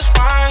hablando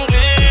Spanglish.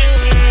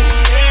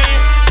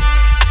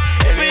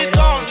 Baby,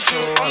 don't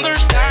you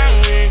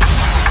understand me?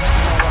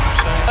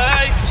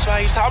 Ey, eso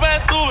ahí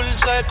sabe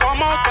dulce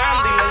como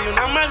candy. Le di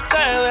una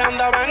Mercedes,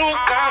 andaba en un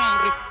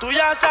Camry. Tú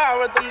ya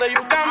sabes dónde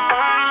you can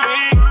find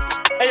me.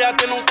 Ella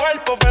tiene un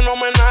cuerpo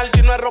fenomenal.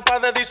 Si no es ropa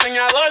de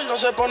diseñador, no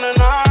se pone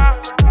nada.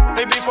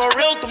 Baby, for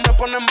real, tú me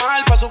pones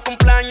mal. Pa' su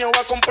cumpleaños voy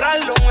a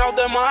comprarle un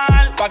auto de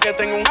mal. Pa' que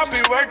tenga un happy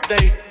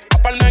birthday.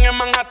 Aparmen en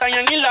Manhattan y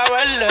en Isla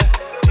Verde.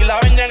 Si la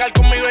ven llegar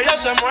conmigo, ellos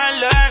se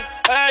muerden.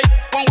 Hey,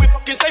 when we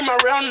fucking say my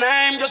real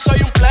name. Yo soy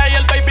un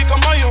player, baby,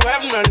 como Hugh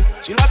Hefner.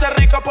 Si lo hace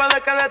rico,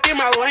 puede que de ti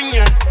me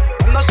adueñe.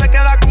 Cuando se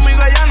queda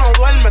conmigo, ella no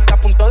duerme. Está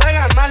a punto de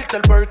ganarse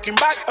el Birkin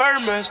back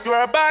Hermes.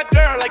 You're a bad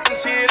girl, I can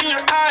see it in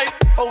your eye.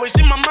 Always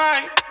in my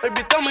mind,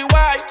 baby, tell me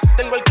why.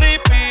 Tengo el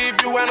creepy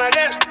if you wanna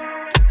get.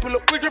 Pull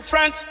up with your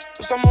friends,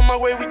 cause I'm on my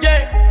way with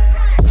Jay.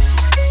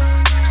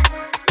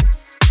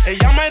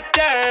 Ella me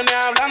tiene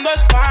hablando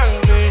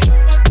Spanglish.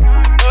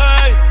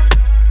 Hey,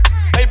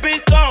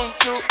 baby, don't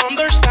you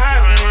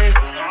understand me?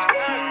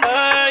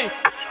 Hey,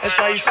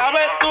 eso ahí sabe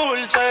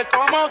dulce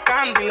como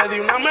candy. Le di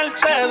una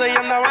Mercedes y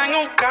andaba en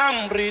un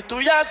Camry.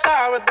 Tú ya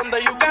sabes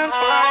dónde you can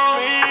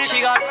find me.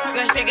 She got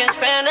niggas speaking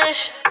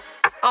Spanish.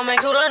 I'll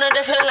make you learn a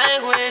different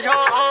language.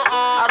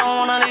 I don't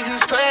wanna leave you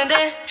stranded.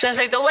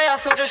 Translate the way I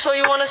feel just so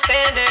you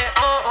understand it.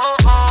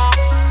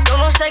 Yo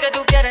no sé que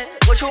tú quieres.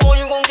 What you want,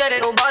 you gon' get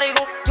it. Nobody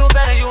gon' do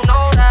better, you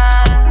know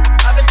that.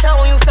 I can tell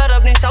when you fed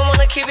up. Need someone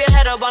to keep your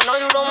head up. I know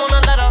you don't wanna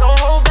let up. Don't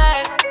hold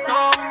back,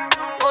 no.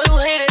 Oh, you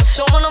hate it.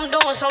 So when I'm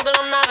doing something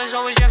I'm not, it's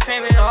always your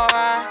favorite,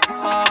 alright.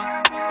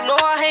 You know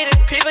I hate it.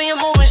 Peeping your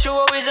movements, you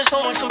always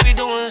assume what you be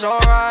doing is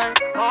alright.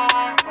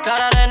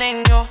 Cara de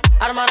niño,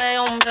 arma de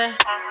hombre.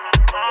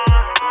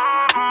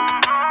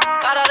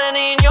 Cara de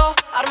niño,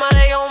 arma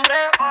de hombre.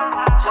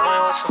 Tell me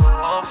what you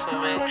want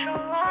from me.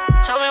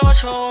 Tell me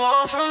what you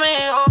want from me.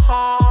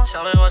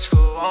 Tell me what you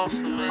want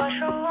from me.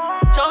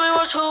 Tell me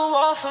what you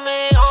want from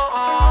me.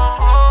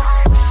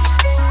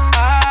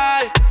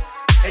 Ay,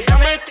 ella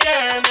me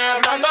tiene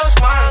hablando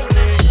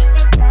Spanglish.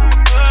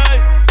 Ay,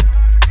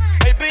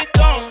 baby,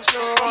 don't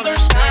you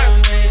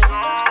understand me?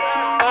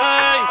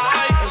 Ay,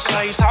 eso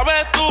ahí sabe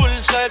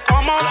dulce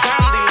como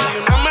candy. Le di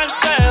una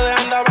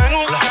Mercedes, andaba en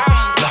un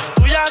Camry.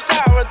 Tú ya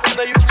sabes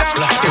dónde you can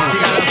find. Que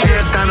siga la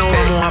fiesta, no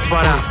vamos a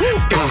parar.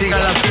 Que siga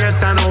la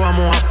fiesta, no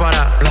vamos a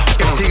parar.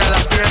 Que siga la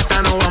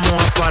fiesta, no vamos a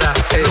parar.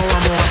 No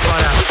vamos a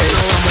parar.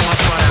 No vamos a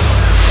parar.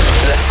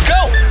 Let's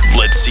go.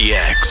 Let's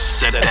CX,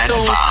 set that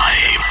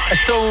vibe.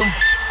 Esto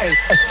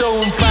es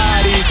un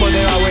party por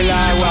debajo del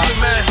agua.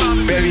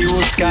 Baby,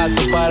 busca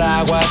tu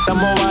paraguas.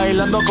 Estamos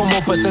bailando como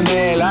peces en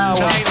el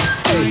agua.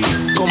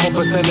 Como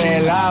peces en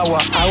el agua.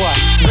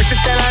 No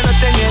existe la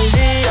noche ni el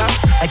día.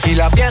 Aquí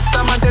la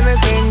fiesta mantiene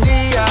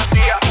encendida.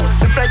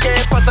 Siempre que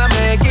pasa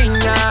me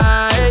guiña.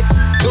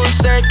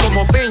 Dulce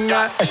como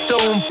piña. Esto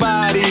es un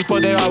party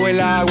por debajo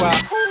del agua.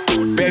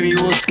 Baby,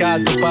 busca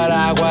tu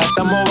paraguas.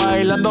 Estamos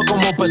bailando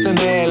como peces en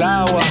el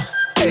agua.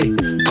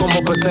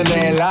 Como peces en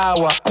el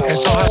agua.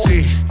 Eso es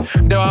así,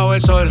 debajo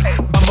del sol.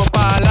 Vamos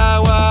para el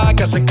agua,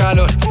 que hace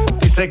calor.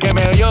 Dice que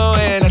me vio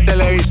en el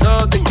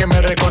televisor y que me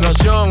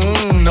reconoció.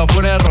 No fue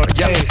un error,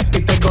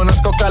 y te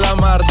conozco,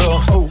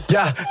 Calamardo.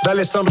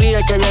 Dale,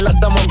 sonríe que bien la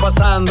estamos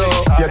pasando.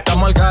 Ya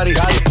estamos al cari,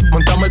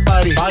 montamos el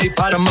party.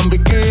 Estamos en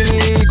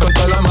bikini con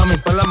todas las mami,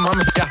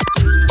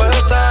 Puedo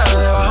estar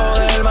debajo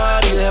del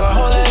mar y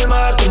debajo del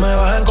mar tú me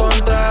vas a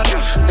encontrar.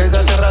 Desde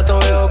hace rato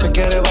veo que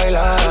quieres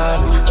bailar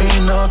y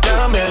no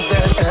cambies de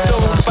esto es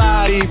un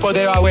party por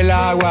debajo del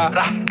agua.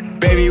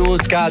 Baby,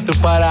 busca tu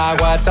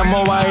paraguas.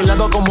 Estamos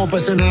bailando como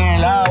peces en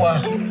el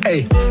agua.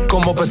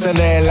 Como peces en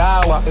el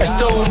agua.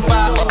 Esto es un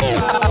party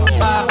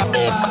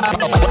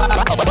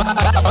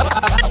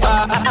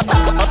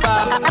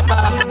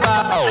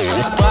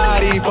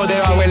por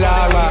debajo del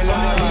agua.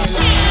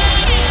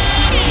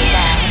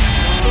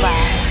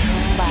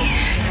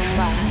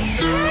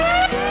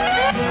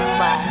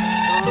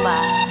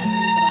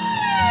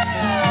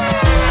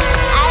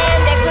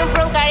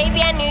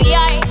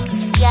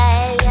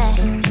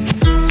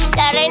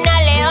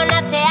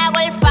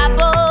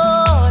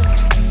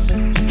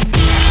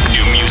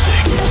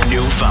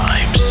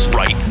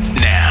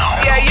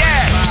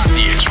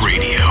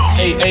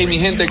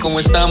 gente, ¿cómo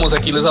estamos?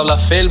 Aquí les habla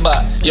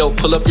Felba. Yo,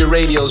 pull up your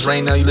radios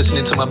right now. You're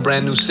listening to my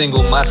brand new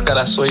single,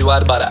 Máscara Soy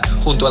Bárbara,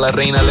 junto a la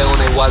Reina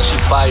Leone, While She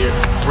Fire.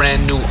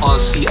 Brand new on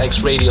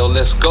CX Radio.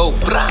 Let's go.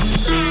 Bra.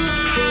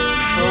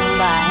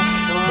 Rumba,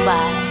 rumba,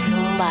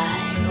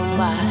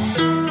 rumba,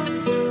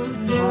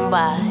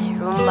 rumba,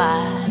 rumba,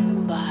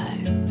 rumba,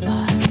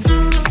 rumba.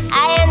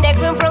 I am the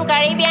queen from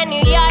Caribbean,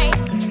 New York.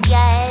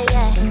 Yeah,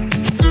 yeah.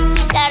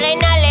 La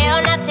Reina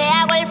Leona, te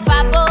hago el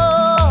favor.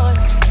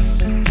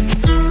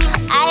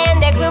 I am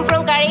the queen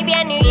from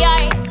Caribbean, New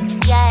York.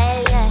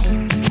 Yeah, yeah.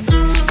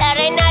 La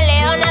Reina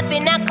Leona,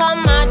 fina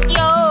como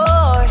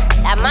Dior.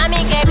 La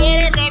mami que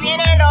viene te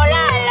viene a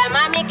enrolar. La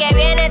mami que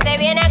viene te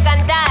viene a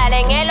cantar.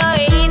 En el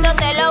oídito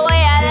te lo voy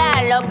a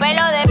dar. Los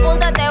pelos de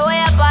punta te voy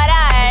a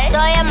parar.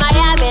 Estoy en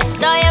Miami,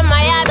 estoy en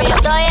Miami,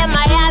 estoy en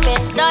Miami,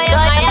 estoy en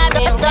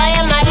Miami, estoy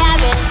en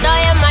Miami,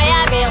 estoy en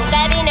Miami.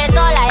 Aunque vine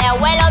sola y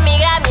abuelo mi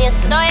Grammy.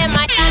 Estoy en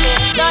Miami,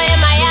 estoy en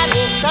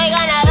Miami. Soy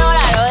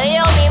ganadora, lo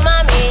dijo mi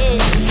mami.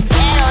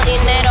 Quiero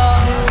dinero,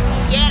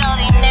 quiero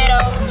dinero.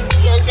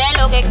 Yo sé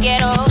lo que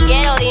quiero,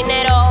 quiero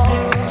dinero,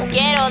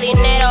 quiero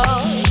dinero.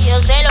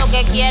 Yo sé lo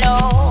que quiero.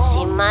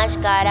 Sin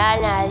máscara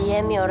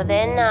nadie me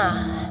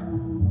ordena.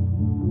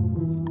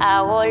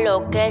 Hago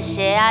lo que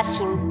sea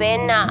sin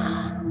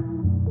pena.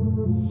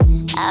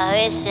 A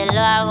veces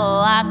lo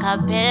hago a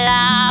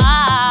capela.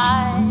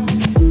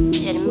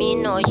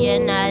 Termino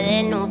llena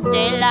de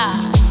Nutella.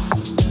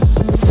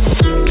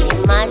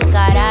 Sin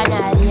máscara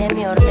nadie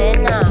me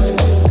ordena.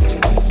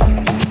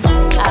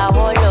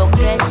 Hago lo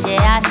que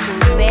sea sin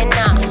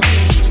pena.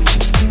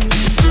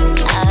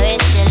 A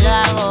veces lo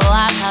hago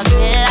a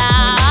capela.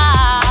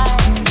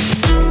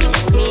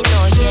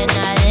 Termino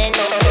llena de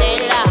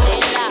Nutella.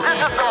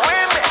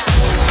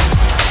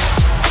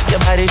 Your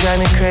body drive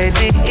me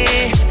crazy.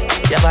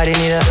 Your body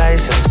need a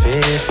license,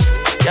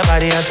 bitch. Your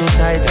body are too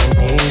tight and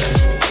neat.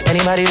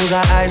 Anybody who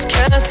got eyes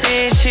can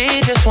see.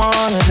 She just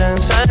wanna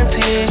dance and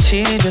tease.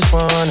 She just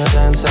wanna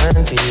dance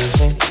and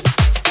tease me.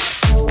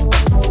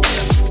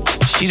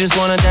 She just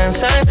wanna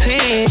dance and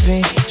tease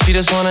me. She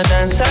just wanna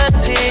dance and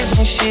tease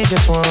me. She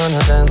just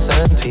wanna dance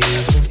and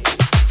tease me.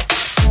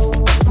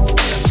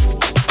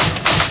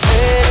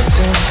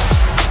 Wasting,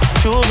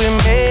 you've been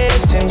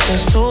wasting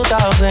since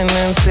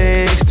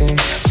 2016.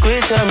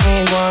 Squid tell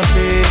me one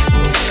fix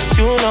this.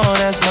 You know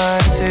that's my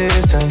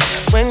system.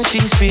 When she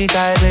speak,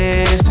 I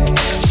listen.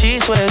 She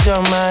swears you're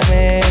my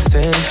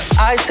mistress.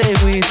 I say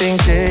we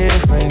think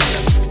different.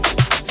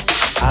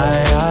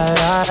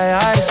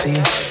 I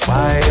see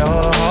why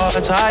your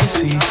heart's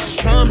icy.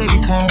 Come, baby,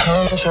 come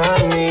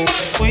try me.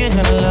 Who you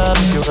gonna love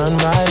if you run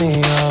by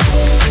me?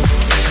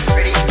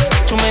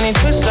 Too many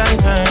twists and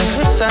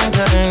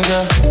turns,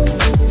 yeah.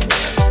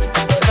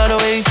 Love the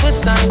way you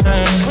twist and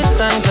turn,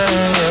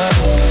 yeah.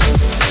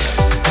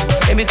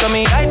 Baby, call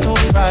me eye to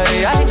fry,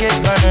 I get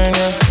burned,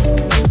 yeah.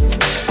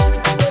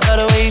 Love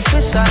the way you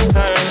twist and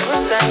turn.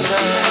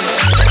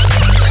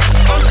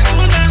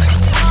 Osuna,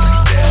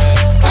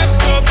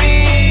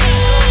 Afrobeat.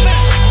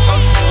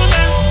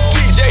 Osuna,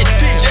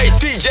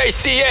 DJ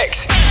CX.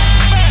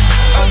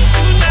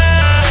 Osuna,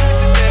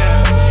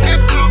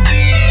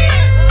 Afrobeat.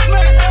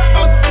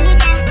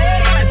 Osuna,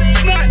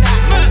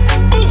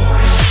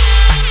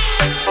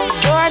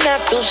 Johanna,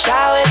 tú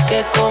sabes que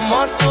como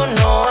tú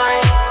no hay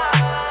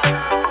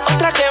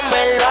otra que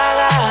me lo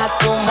haga a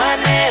tu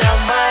manera,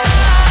 man.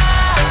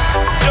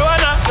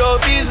 Johanna, your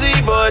busy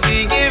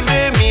body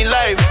giving me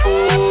life,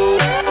 oh,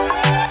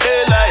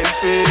 hey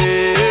life,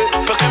 eh.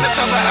 ¿Por qué me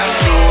tratas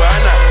así?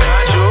 Johanna,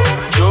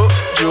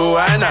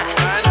 Johanna.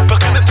 ¿Por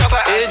qué me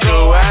tratas así?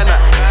 Johanna,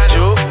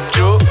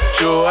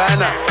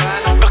 Johanna.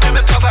 ¿Por qué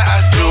me tratas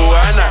así?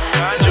 Johanna,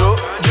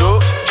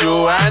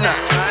 Johanna.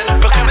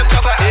 ¿Por qué me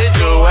tratas así?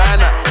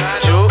 Johanna,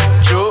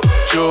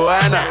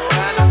 Johanna.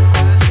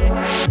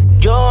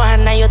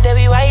 Johanna, yo te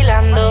vi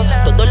bailando.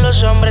 Todos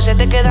los hombres se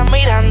te quedan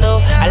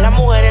mirando. A la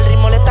mujer el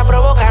ritmo le está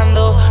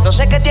provocando. No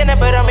sé qué tiene,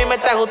 pero a mí me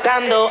está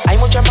gustando. Hay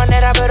muchas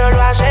maneras, pero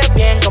lo haces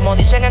bien. Como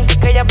dicen en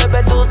Quiqueya,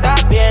 bebé, tú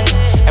estás bien.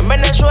 En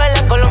Venezuela,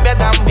 en Colombia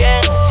también.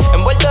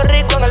 En Puerto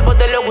Rico, en el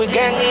bote de los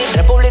weekends. Y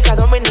República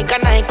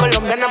Dominicana y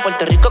Colombiana.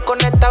 Puerto Rico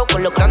conectado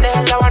con los grandes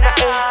en La Habana,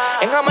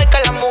 En Jamaica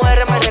las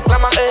mujeres me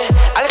reclaman,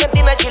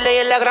 Argentina, Chile y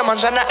en la Gran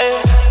Manzana,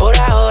 Por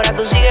ahora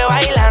tú sigues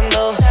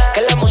bailando.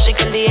 Que la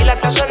música el DJ la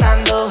está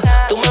sonando.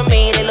 Tú me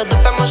miras y los dos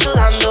estamos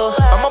sudando.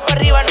 Vamos para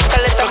arriba, nunca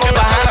le estamos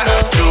bajando.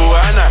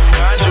 Johanna,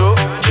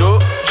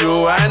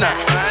 Johanna.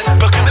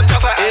 ¿Por qué me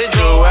tratas así?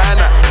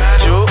 Johanna,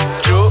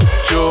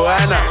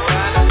 Johanna.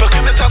 ¿Por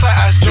qué me tratas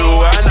así?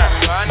 Johanna,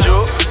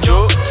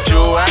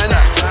 Johanna.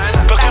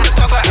 ¿Por qué me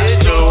tratas así?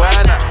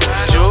 Johanna,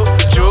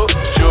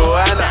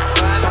 Johanna.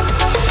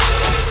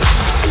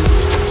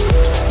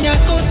 Ya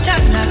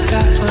escuchan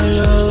acá con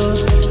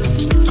los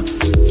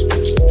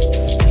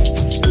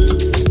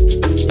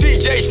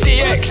DJ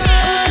CX.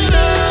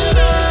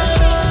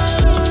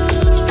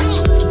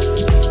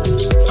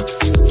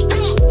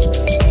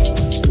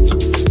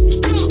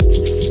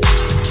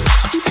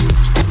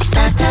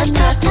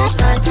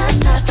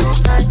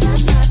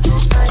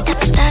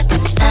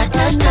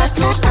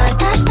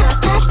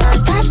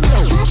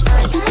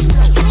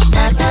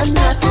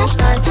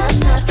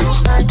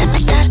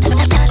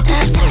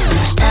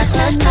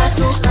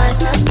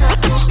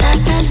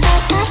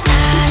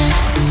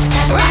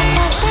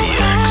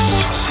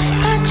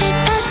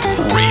 CX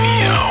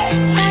Radio.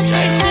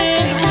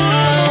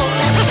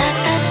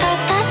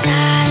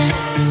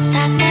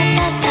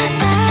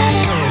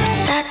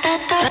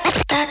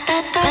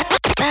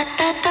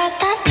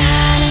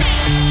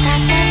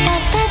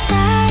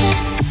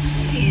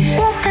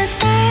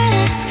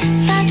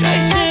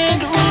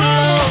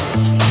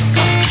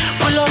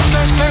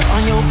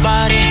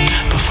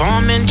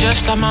 Performing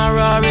just like my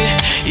Rari.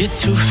 You're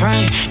too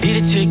fine, need a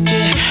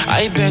ticket.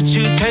 I bet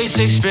you taste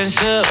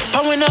expensive.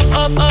 Pouring up,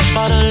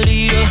 about a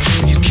liter.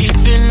 If you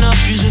keeping up,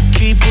 you should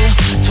keep it.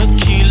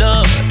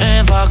 Tequila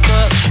and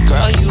vodka.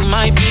 Girl, you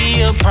might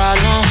be a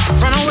problem.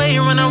 Run away,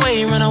 run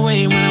away, run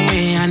away, run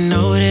away. I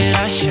know that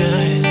I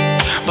should,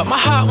 but my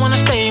heart wanna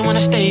stay, wanna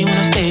stay,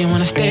 wanna stay,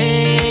 wanna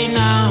stay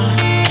now.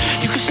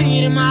 You can see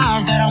it in my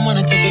eyes that I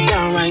wanna take it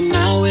down right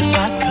now if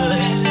I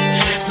could.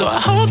 So I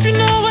hope you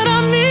know what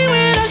I mean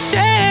when I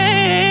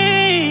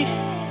say,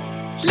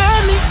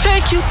 let me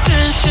take you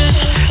dancing.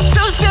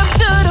 Two-step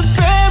to the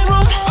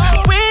bedroom.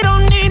 We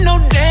don't need no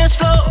dance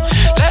floor.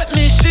 Let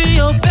me see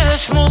your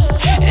best move.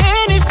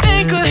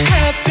 Anything could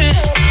happen.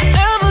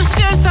 Ever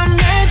since I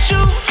met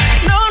you,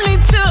 no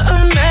need to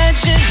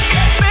imagine.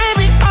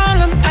 Baby, all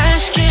I'm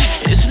asking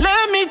is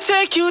let me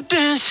take you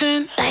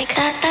dancing. Like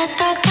that, that,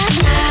 that, that,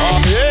 that. Oh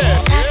yeah.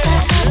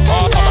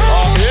 Oh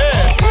yeah.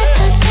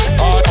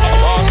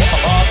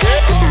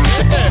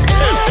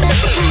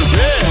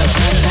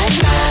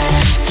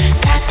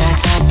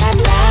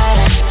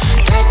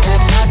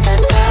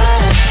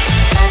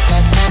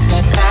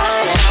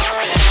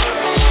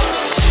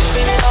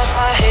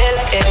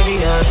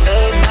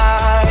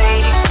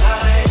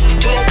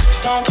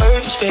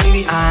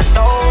 Baby, I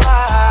know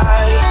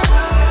why.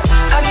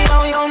 I get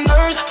on your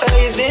nerves,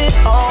 baby, been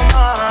on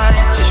mine.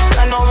 Cause you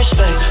got no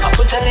respect, I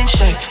put that in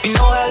check. You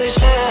know how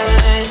this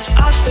ends.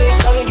 I stay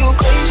telling you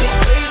crazy.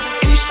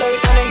 You stay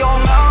running your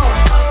mouth.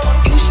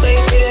 You stay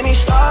getting me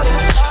started.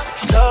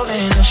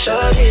 Loving to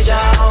shut it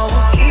down.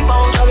 Keep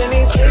on driving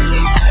me crazy.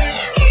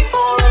 Keep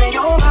on running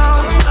your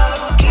mouth.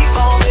 Keep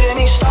on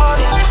getting me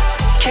started.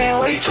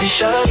 Can't wait to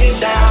shut it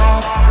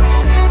down.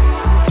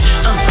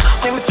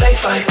 When we play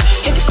fight,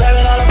 get to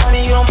grabbing all the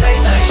money, you don't play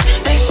nice.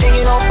 Next thing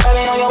you know,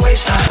 grabbing on your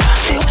waistline.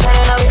 You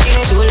turning all the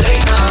evening to a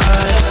late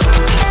night.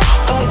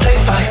 When we play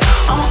fight,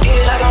 I'ma get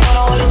it like I don't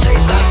know what it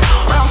tastes like.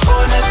 Round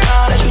 4, next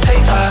round, that you take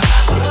 5.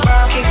 Put it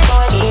round, keep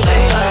going to the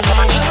daylight.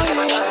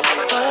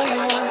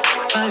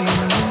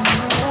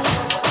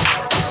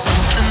 There's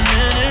something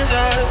in his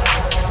eyes,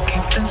 he's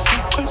keeping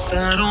secrets.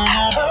 I don't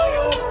know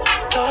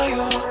about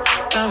you.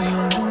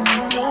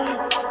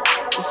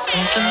 There's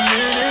something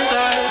in his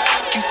eyes,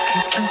 he's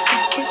keeping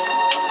secrets.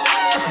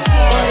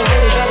 Wanna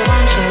really drop a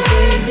bomb shit,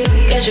 baby.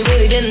 Guess you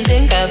really didn't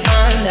think I'd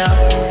find out.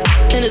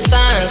 In the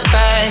silence,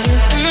 cry.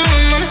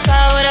 On the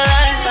side with the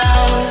lights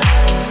out.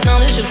 Know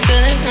that you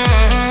feel it,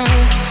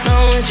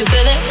 know that you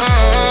feel it,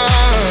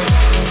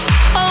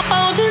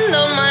 holding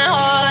up my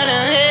heart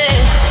and head.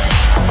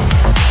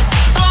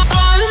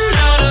 Falling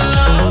out of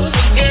love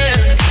again.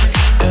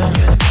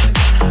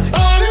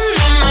 Falling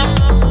on my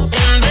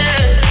in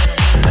bed.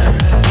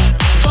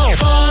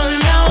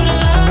 Falling out of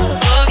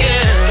love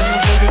again.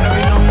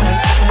 Every no man,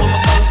 sipping on my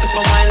cup, sip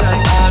on my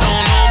life. I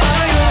don't know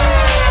about you.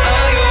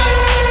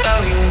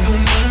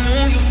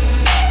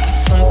 There's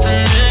something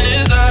in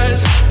his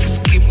eyes, he's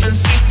keeping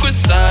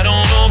secrets. I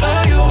don't know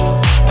about you.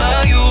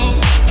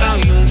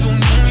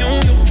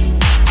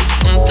 There's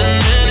something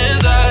in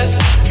his eyes,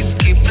 he's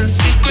keeping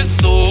secrets.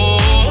 So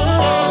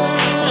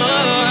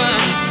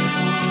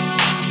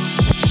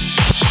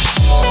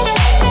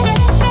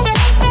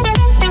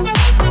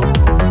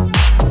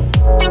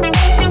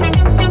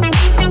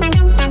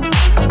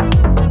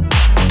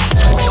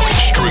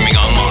Streaming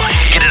online.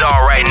 Get it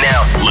all right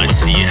now. Let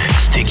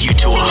CX take you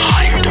to a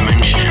higher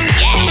dimension.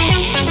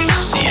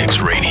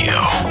 CX Radio.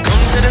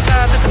 Come to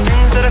decide that the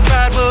things that I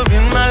tried were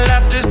in my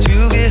life just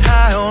to get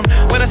high on.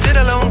 When I sit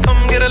alone,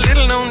 come get a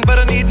little known, but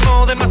I need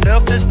more than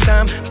myself this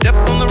time. Step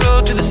from the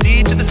road to the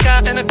sea to the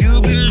sky, and I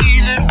do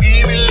believe that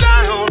we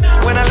rely on.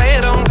 When I lay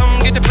it on,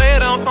 come get to play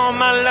it on. All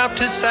my life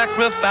to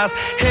sacrifice.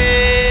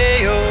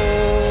 Hey,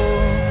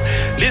 oh,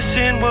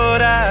 listen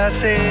what I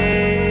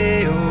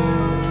say, oh.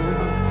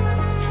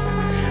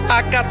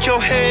 I got your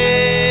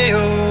hey, oh.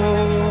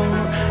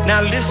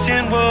 Now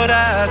listen what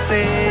I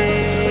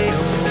say, oh.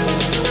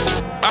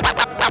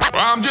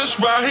 I'm just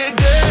right here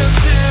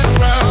dancing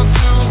around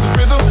to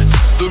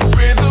the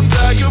rhythm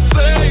that you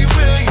play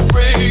when you're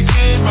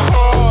breaking my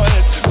heart.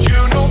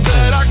 You know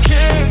that I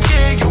can't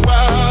get you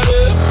out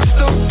of the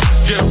system.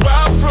 Yeah,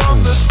 right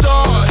from the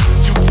start,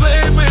 you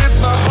play with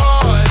my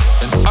heart,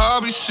 and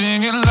I'll be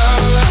singing la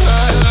la la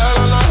la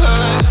la la la.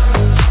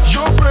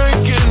 You're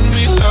breaking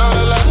me la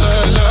la la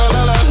la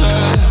la la la.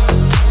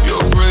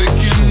 You're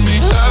breaking me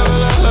la la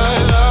la la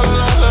la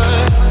la la.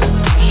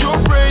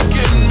 You're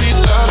breaking me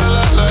la la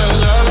la la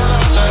la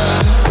la la.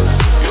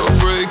 You're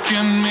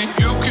breaking me.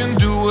 You can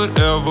do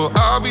whatever.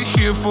 I'll be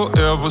here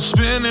forever.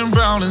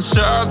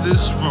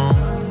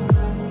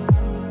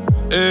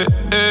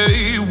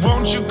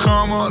 won't you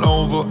come on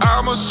over?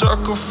 I'm a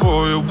sucker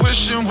for you,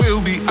 wishing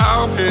we'll be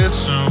out here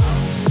soon.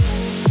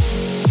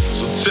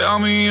 So tell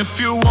me if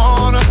you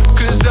wanna,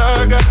 cause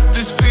I got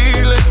this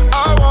feeling.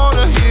 I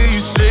wanna hear you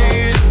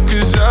say it,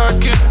 cause I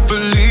can't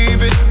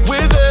believe it.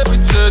 With every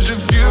touch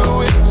of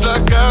you, it's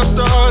like I've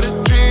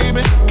started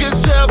dreaming.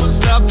 Guess heaven's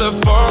not that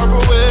far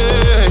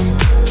away.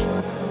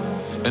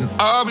 And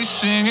I'll be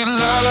singing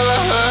la la la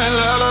la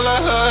la la la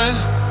la.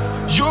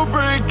 You're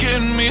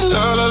breaking me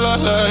la la la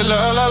la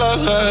la la la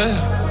la.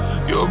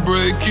 You're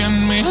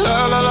breaking me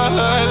la la la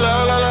la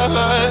la la la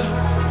la.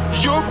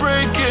 You're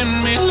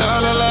breaking me la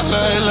la la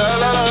la la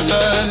la la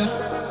la.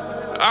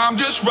 I'm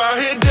just right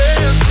here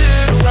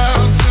dancing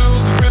around to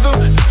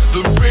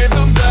the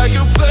rhythm that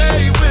you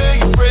play when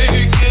you're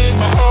breaking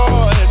my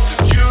heart.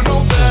 You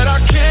know that I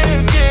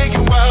can't get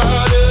you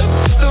out of the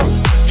system.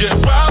 Yeah,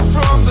 right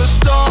from the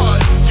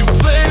start, you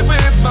play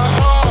with my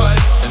heart,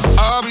 and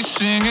I'll be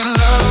singing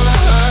la la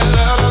la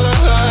la la la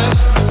la.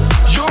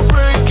 You're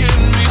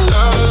breaking me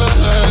la la la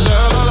la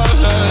la la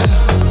la.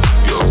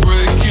 You're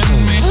breaking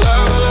me la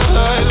la la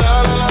la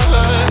la la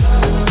la.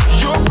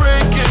 You're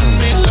breaking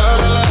me la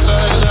la la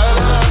la la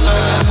la la.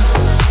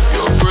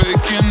 You're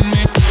breaking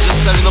me.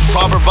 Just sending the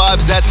proper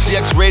vibes. That's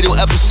CX Radio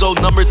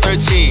episode number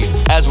 13.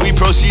 As we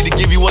proceed to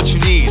give you what you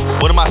need.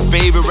 One of my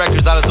favorite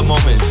records out at the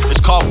moment. It's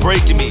called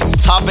Breaking Me.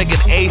 Topic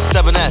and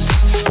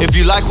A7S. If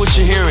you like what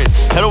you're hearing,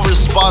 head over to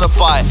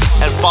Spotify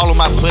and follow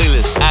my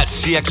playlist at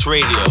CX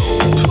Radio.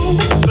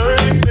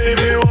 2:30,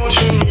 baby, won't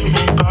you meet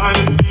me by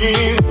the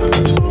beam?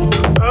 Too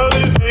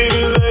early,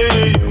 baby,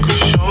 lady, you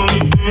could show me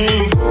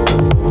things.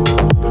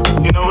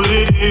 You know what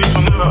it is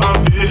whenever I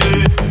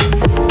visit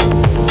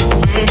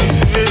Windy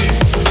City.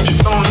 She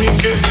only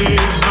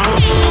kisses, no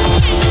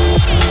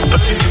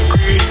 30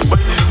 degrees,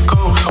 way to go,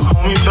 so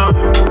hold me tight.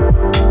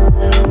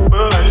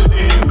 Will I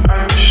see you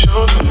at the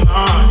show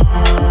tonight?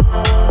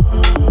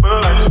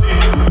 Will I see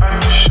you at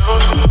the show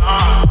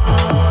tonight?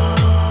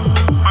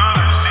 Will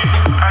I see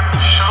you at the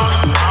show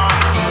tonight?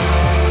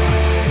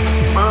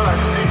 Will I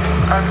see you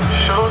at the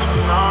show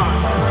tonight?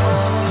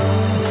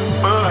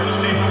 Will I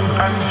see you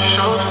at the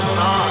show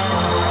tonight?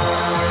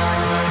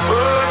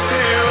 Will I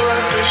see you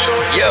at the show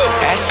tonight? Yo,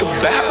 ask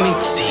about me.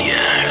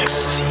 CX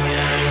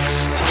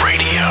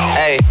Radio.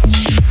 Hey.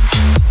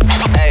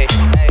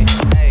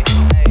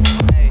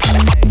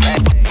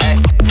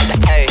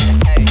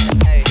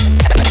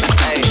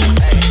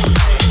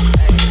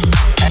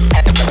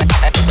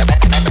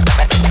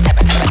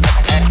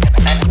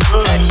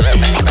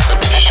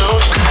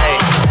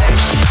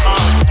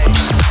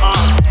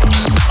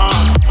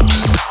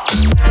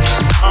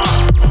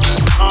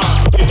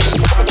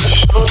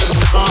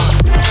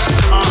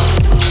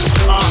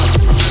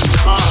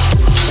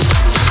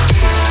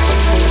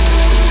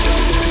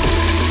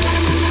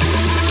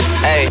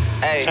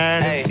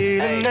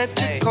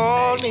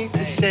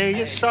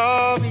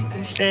 Sorry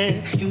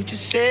instead, you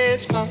just say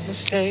it's my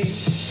mistake.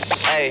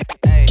 Hey,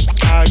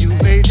 are you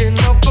waging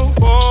up a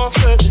war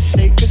for the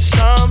sake of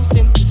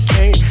something to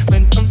say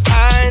when I'm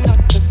high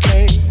not to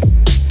play?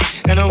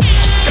 And I what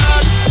you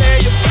gotta say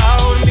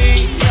about me,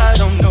 I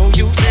don't know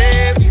you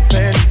very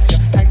well.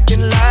 You're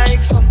acting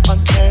like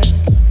someone else.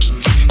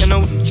 And I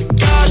what you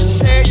gotta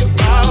say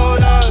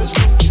about us,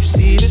 don't you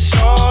see this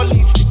all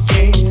leads to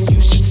games? You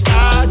should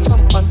start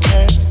someone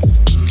else.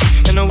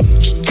 And I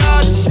what you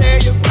gotta say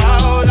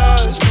about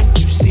us, don't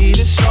you see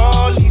this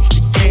all leads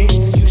to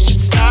games? You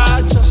should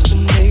start just a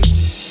name.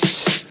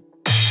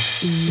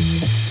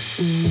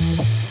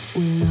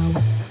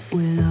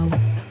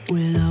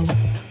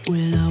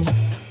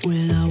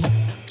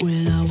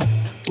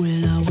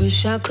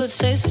 Wish I could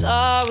say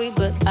sorry,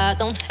 but I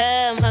don't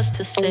have much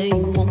to say.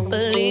 You won't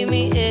believe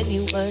me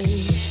anyway.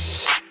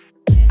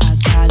 I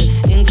got a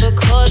thing for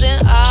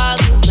causing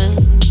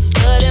arguments,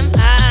 but in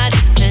my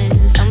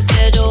defense, I'm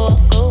scared to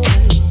walk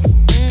away.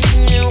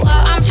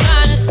 What I'm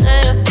trying to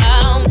say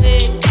about me,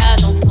 I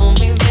don't know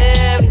me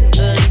very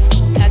well if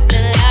I'm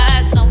acting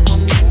like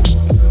someone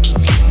else.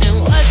 And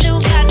what you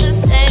got to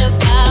say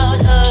about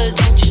us,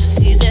 don't you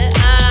see that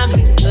I'm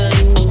here well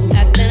if I'm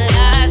acting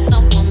like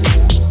someone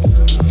else.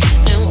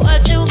 And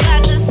what you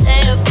got to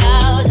say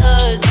about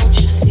us, don't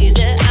you see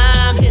that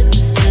I'm here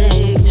to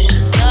say you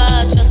should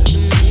start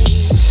trusting me.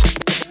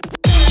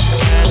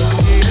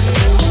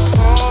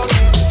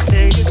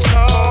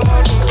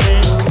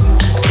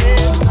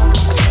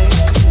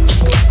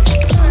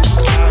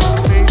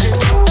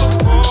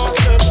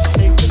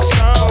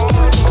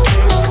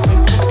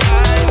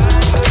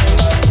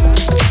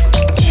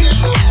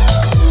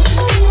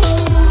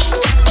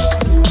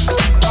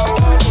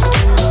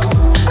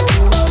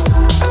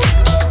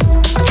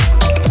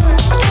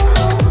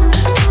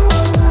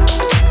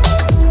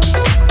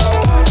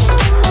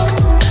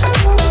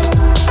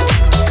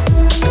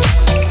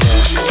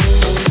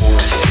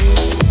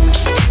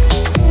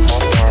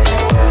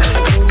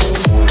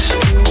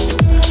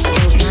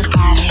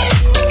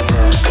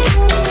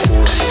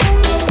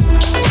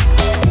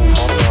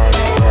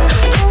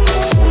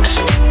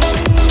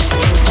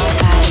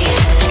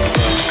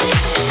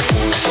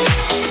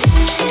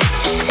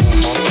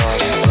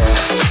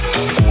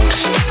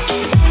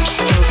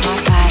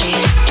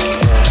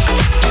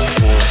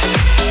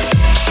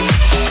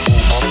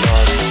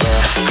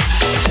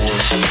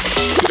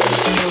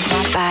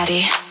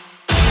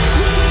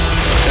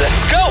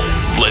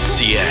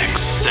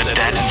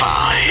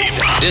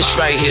 This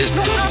right here is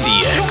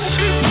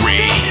CX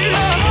Radio.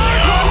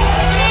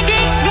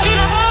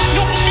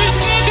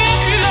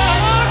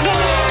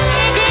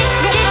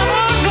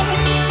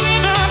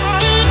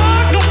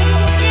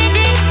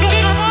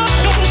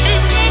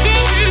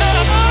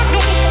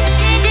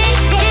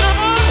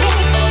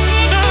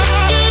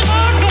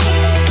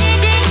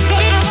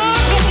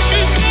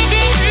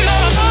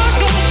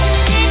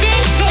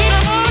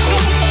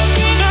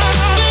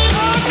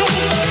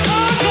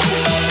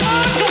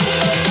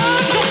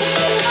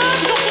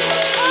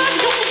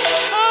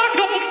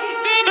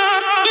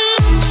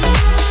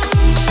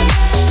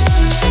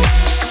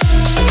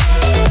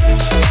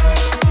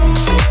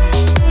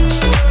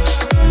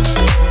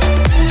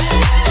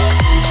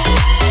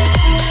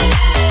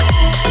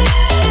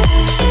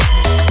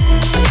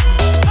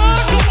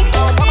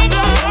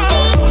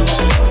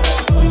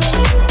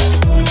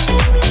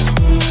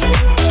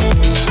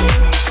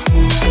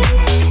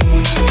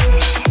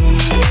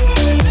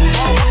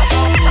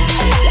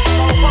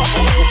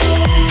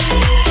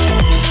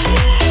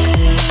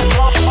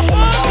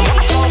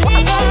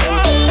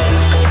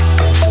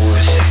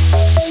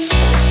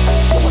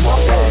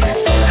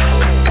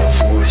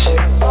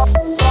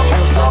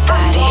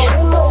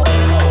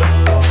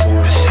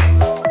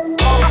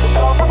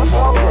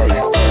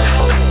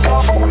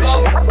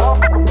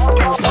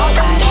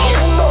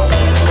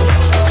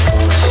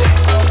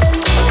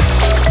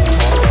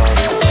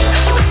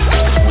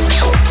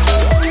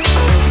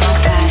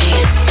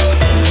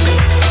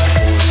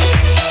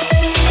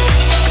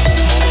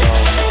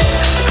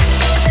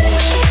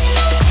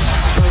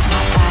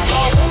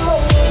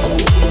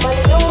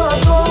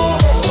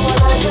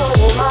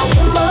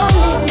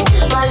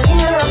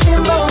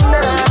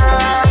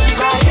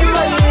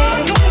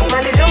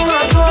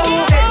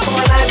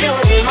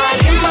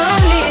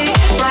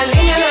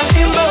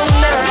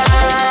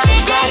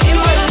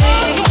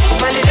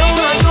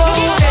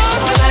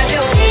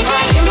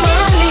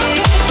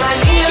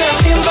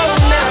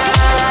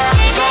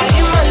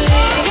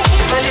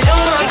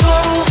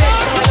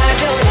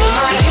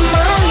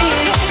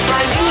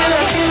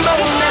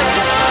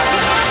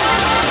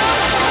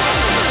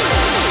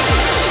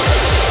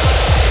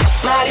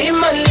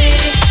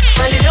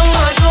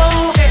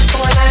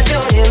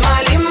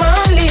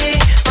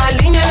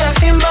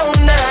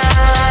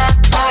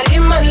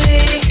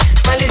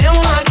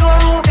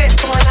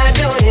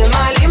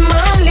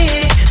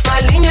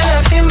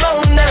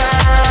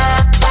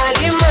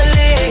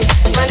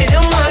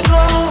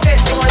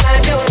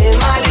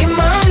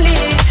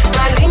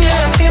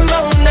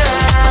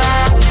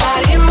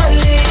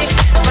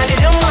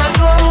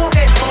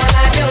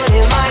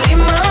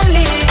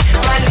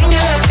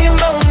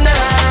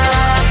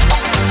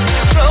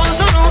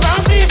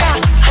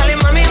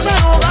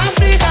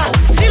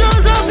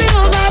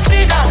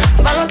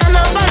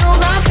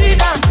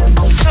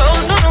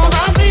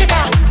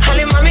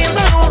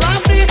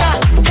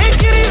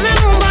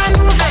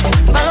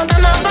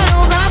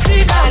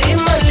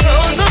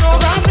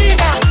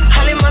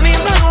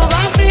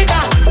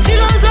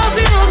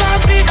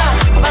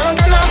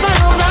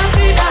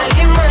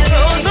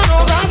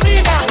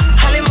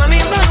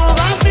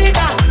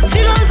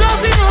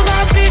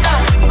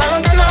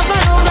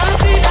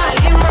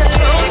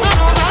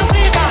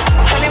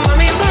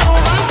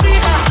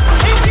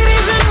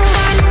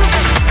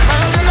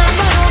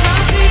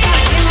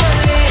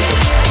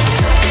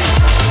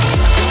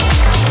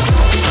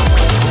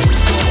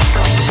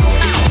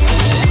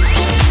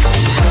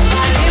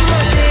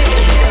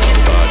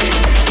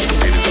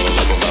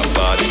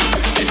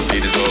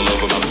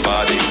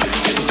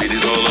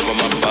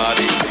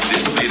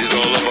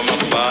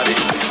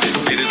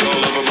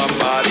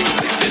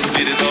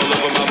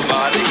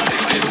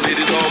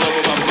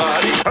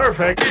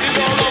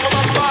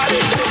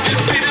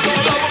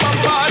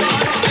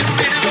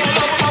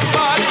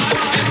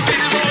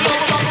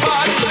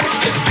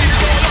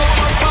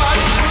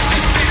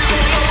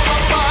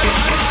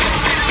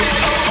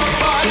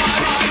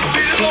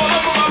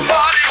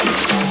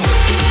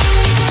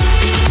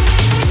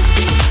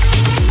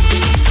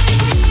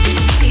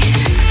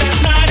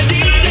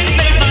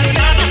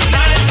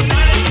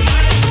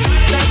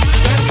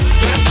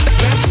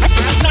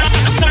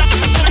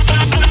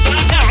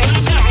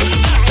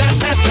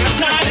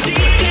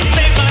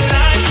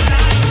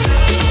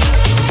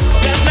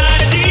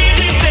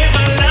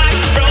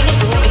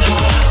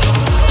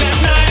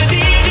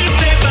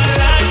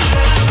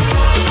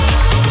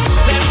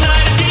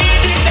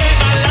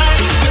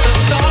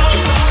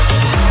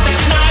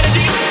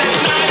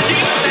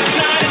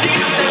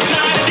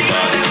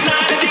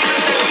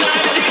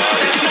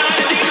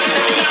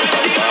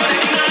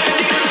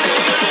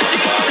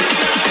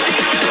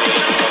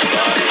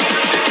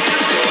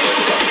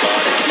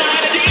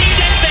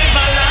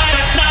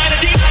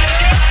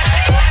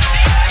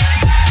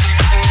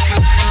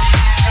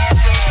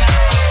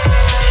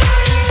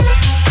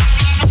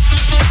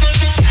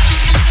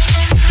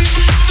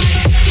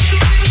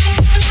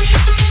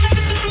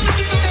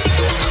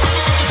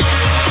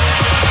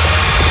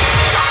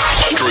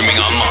 Streaming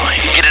online.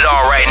 Get it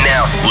all right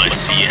now. Let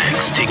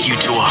CX take you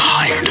to a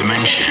higher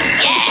dimension.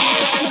 Yeah.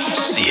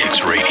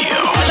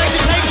 Radio. I'd like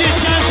to take this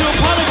chance to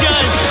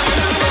apologize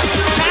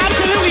to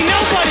absolutely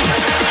nobody.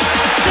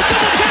 The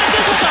double champ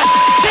does what the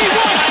he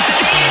wants.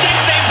 DJ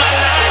saved my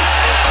life.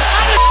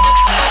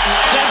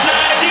 Last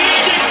night a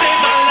DJ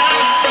saved my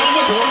life from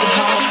a broken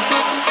heart.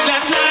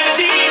 Last night a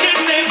DJ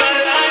saved my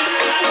life.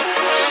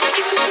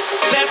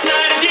 Last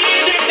night a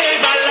DJ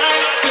saved my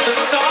life with a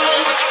song.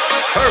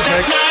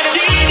 Perfect. Last night a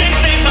DJ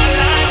saved my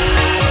life.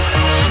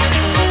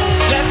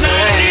 Last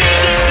night a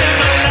DJ saved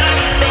my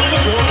life from a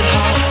broken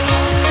heart.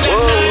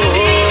 Last night a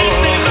DJ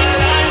saved my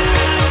life.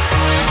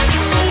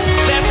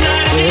 Last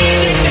night a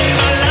DJ saved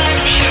my life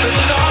with a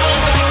song.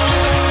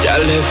 Ya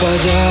le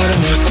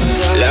fallaron,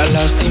 la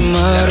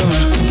lastimaron,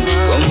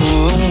 como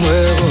un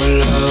juego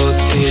la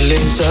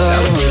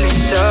utilizaron.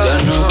 Ya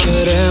no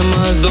quiere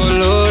más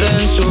dolor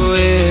en su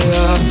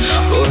vida,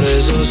 por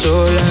eso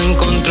sola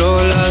encontró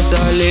la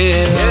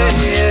salida.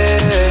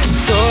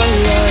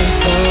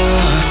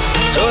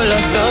 Sola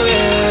está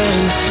bien,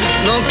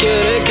 no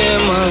quiere que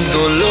más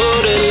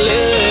dolores le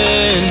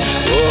den.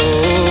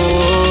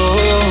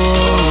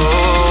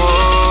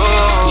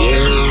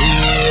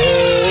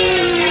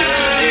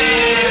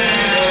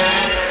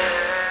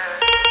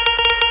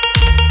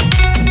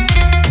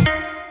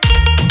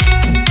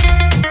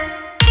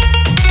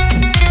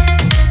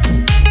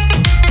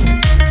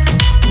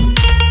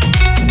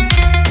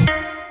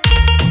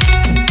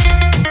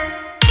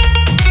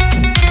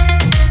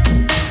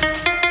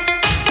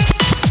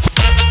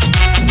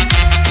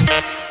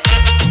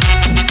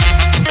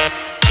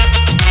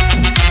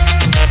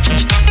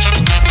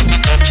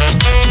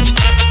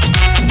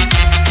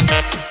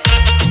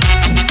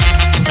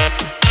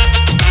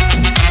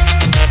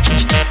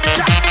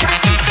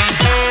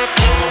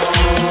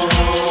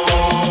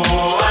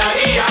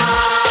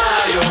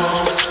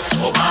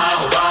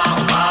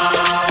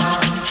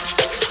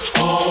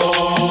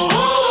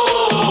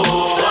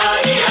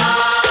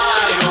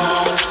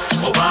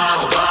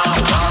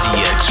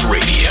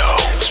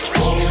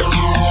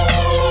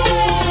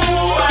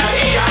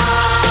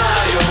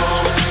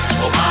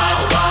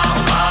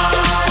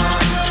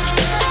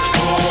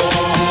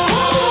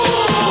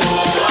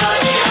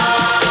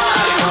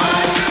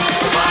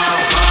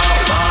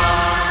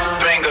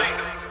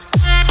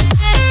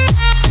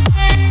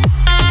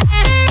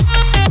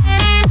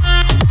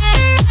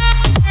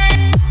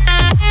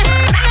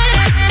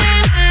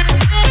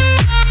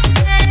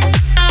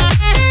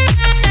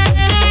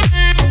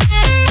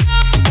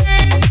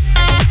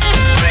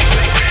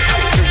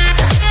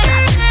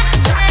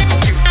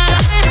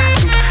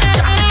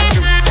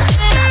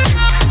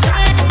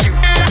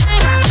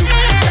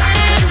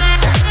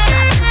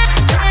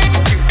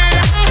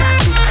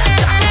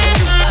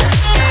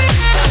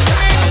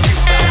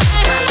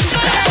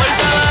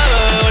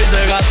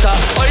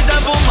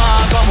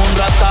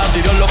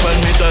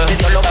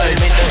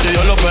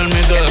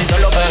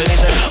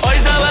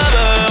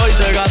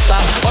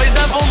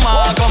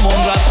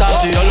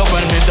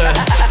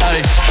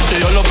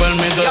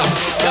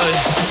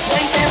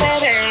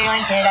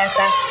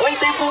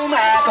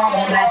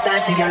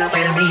 Si Dios lo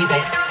permite,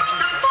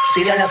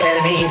 si Dios lo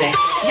permite.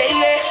 Yeah,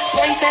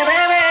 yeah. Hoy se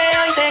bebe,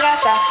 hoy se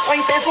gasta,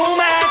 hoy se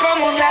fuma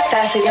como un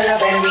rata. Si Dios lo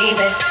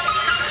permite,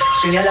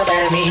 si Dios lo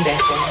permite.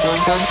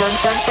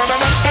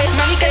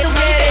 Mami, ¿qué tú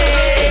quieres?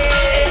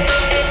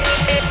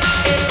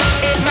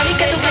 Mami,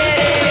 ¿qué tú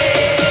quieres?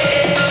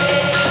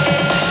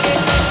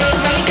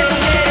 Mami, ¿qué tú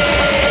quieres?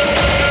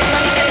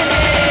 Mami, ¿qué tú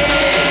quieres?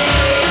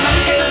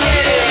 Mami, ¿qué tú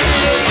quieres?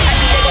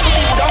 Aquí tengo tu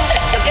tiburón,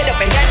 yo quiero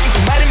pegarte y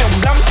fumarme un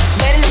blon.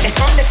 Ver lo que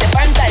esconde ese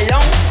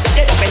pantalón. Yo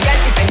quiero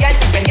pegarte y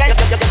pegarte y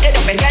pegarte. Yo quiero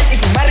pegarte y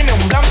fumarme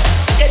un blon.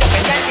 Yo quiero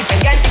pegarte y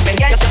pegarte y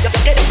pegarte. Yo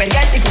quiero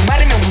pegarte y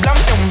fumarme un blon,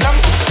 un blon.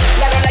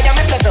 La rola ya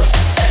me explotó.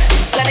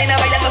 La nena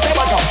bailando se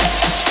botó.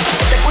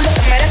 Ese culo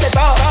se merece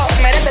todo, se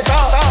merece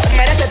todo, se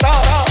merece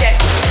todo, yes.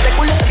 Ese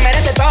culo se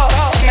merece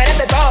todo, se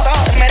merece todo,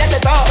 se merece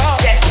todo,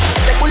 yes.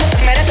 Ese culo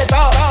se merece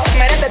todo, se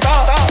merece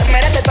todo, se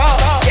merece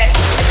todo, yes.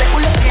 Ese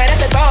culo se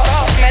merece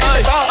todo, se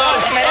merece todo,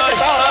 se merece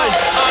todo.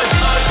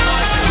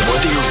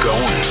 Whether you're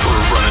going for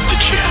a run at the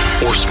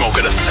gym or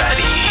smoking a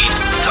fatty,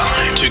 it's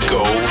time to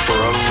go for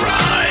a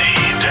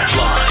ride.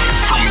 Live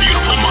from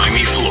beautiful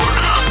Miami,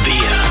 Florida,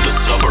 via the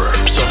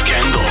suburbs of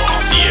Kendall,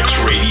 CX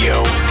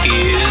Radio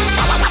is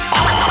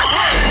on.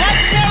 What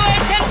you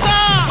waiting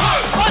for?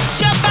 Put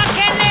your back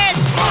in it.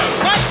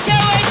 What you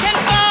waiting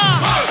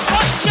for?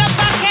 Put your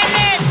back in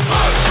it.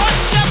 Put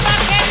your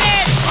back in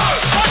it.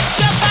 Put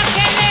your back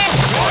in it.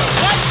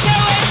 What you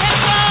waiting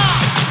for?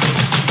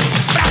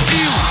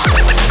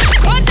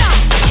 Go down,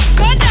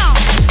 go down,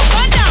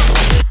 go down.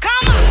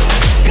 Come on,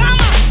 come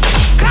on,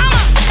 come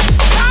on,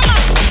 come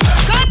on.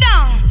 Go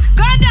down,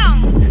 go down,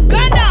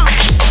 go down,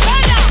 go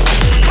down.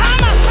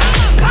 Come on,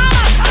 come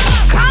on,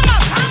 come on, come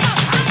on.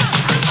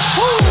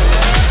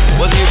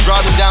 Whether you're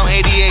driving down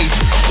 88,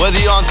 whether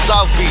you're on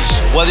South Beach,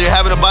 whether you're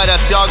having a bite at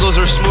Tiago's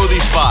or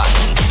Smoothie Spot,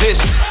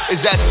 this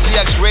is that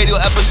CX Radio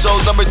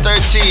episode number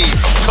 13,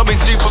 coming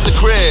to you from the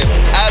crib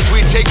as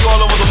we take you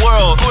all over the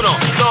world. 1, 2,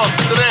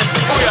 3,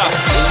 booyah!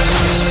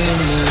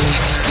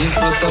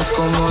 Disfrutas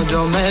como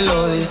yo me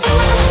lo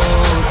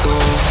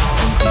disfruto.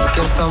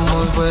 que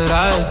estamos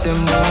fuera de este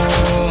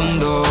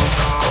mundo.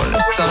 Con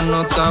esta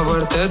nota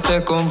fuerte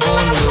te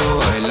confundo.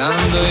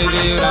 Bailando y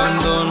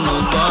vibrando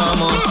nos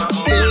vamos.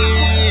 Dime,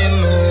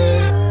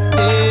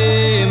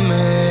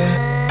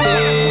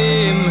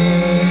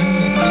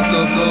 grito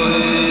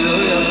prohibido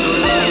y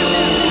absoluto.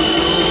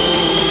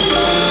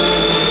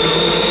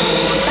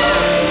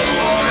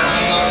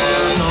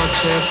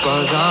 Noche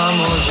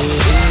pasamos y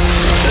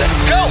let's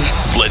go.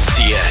 Let's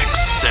CX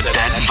set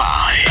that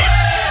vibe.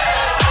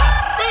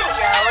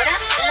 Y ahora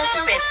los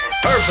retos.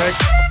 Perfect.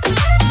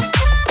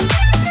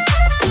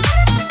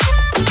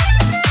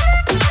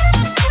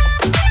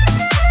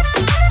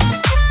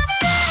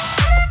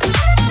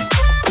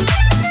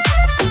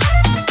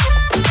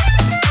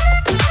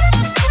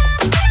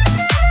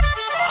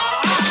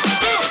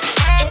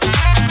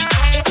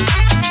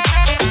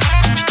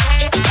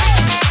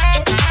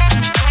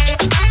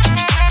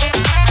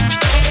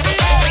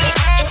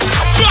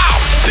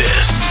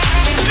 This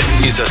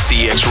is a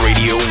CX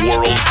Radio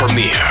World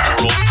Premiere.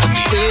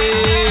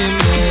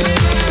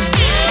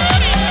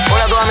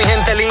 Hola a toda mi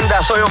gente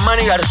linda, soy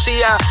Osmani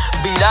García,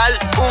 Viral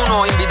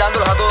 1,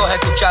 invitándolos a todos a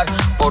escuchar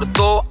por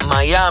todo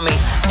Miami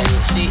en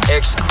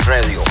CX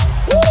Radio.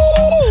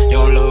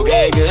 Yo lo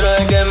que quiero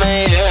es que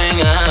me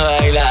lleven a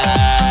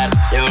bailar.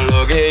 Yo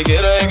lo que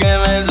quiero es que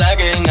me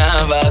saquen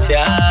a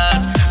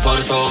pasear.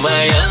 Por todo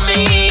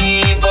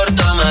Miami, por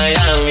todo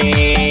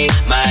Miami.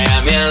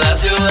 Miami es la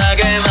ciudad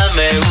que más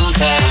me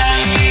gusta a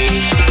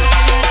mí.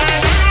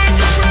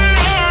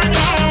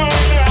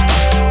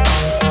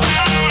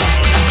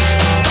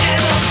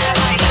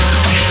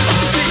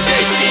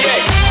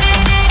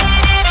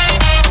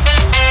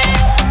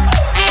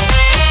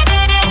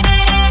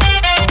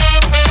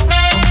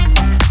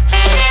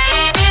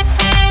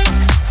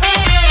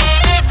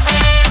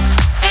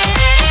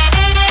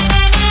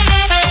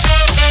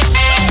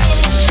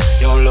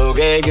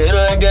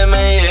 Quiero es que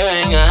me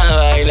lleven a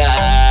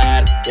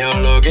bailar. Yo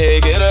lo que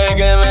quiero es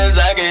que me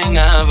saquen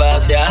a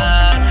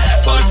pasear.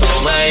 Por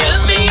todo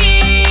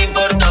Miami,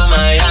 por todo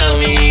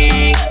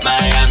Miami.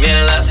 Miami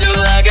es la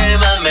ciudad que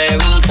más me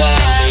gusta a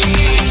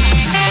mí.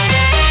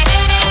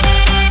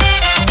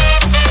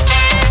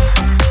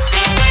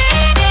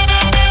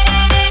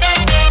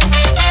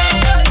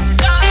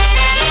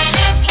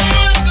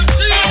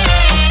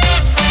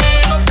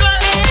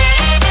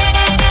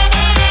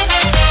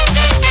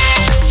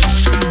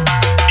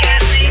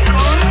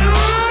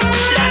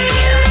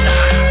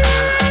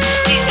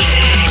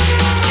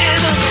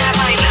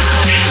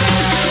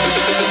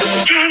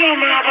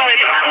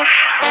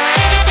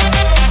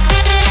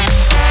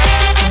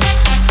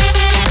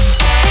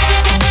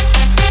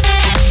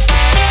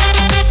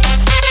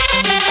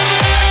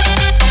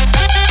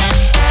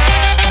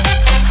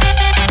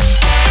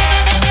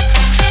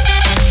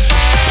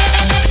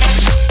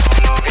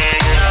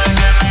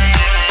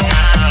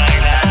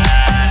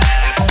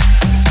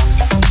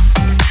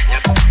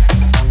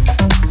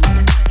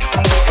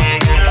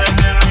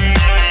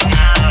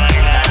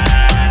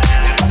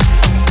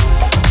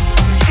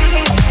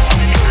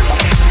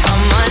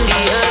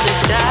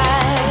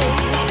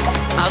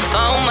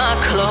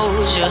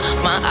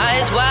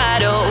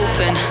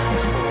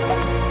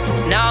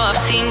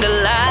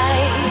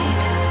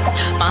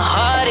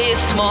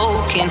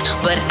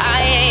 But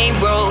I ain't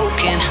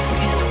broken.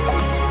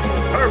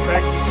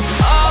 Perfect.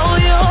 All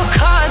your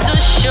cards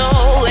are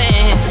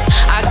showing.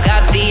 I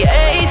got the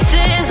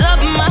aces up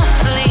my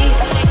sleeve.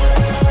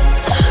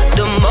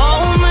 The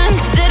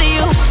moments that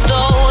you've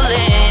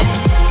stolen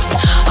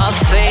are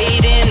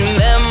fading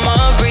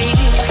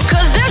memories.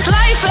 'Cause there's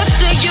life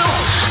after you.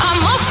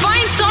 I'ma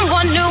find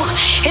someone new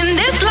in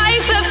this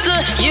life after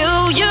you.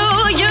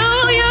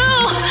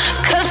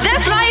 'Cause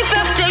there's life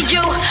after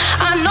you.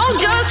 I know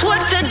just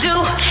what to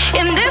do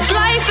in this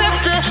life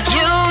after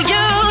you.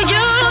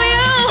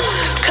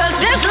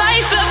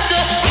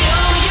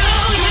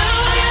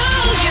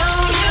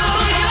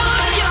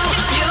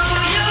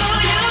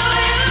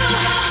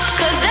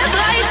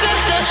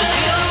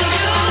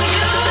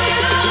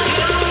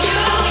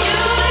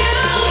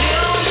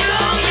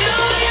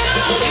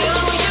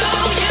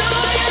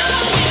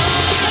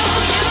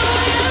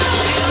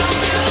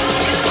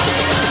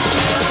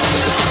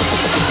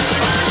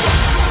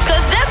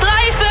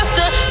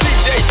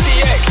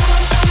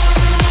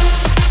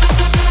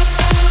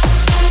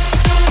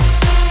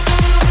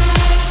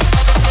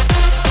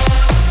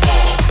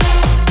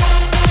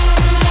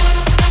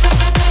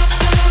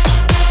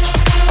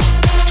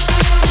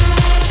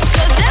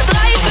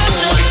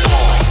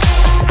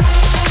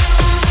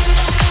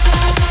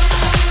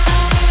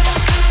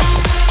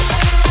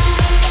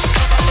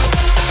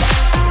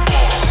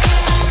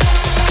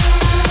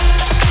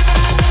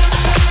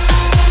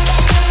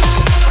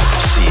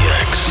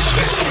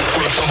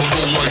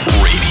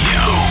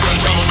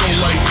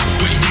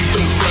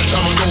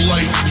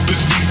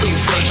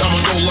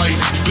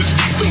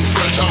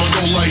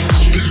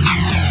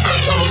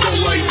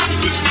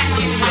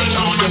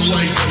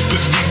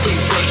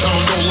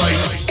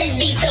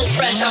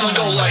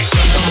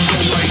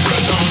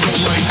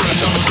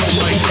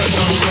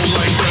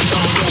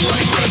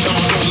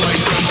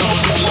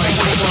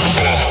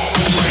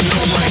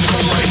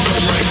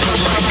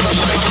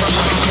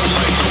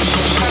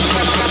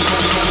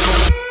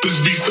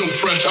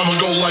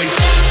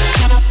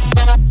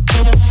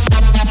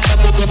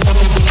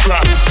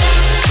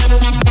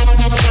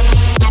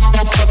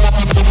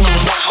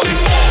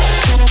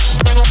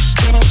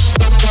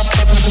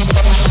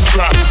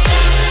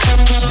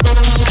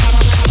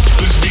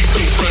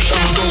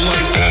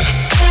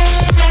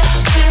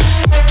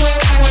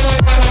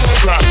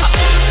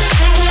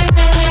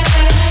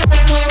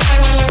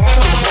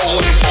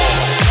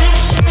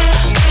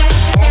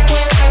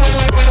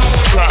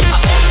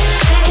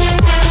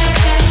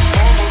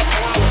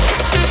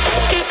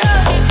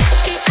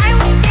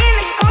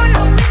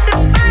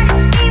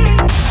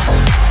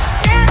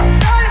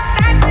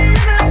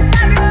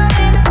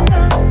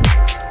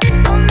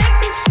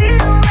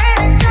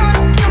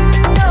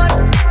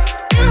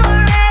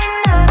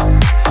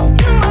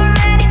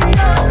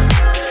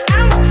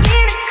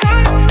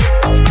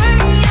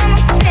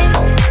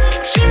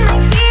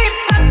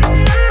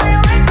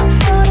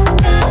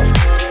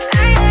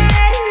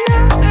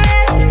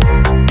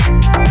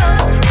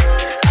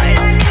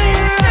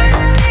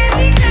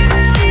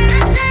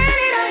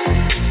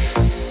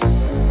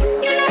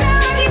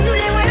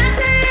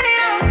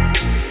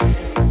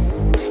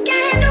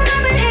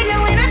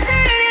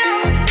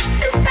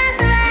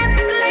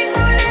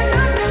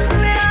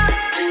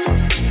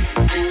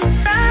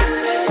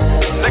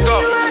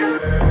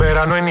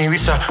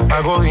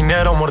 Hago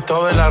dinero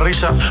muerto de la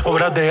risa.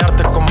 Obras de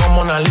arte como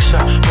Mona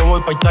Lisa. Yo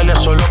voy pa' Italia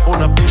solo por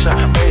una pizza.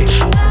 Ey,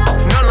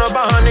 no nos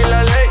baja ni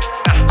la ley.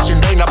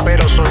 Sin reina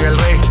pero soy el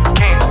rey.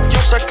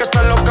 Yo sé que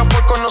está loca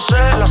por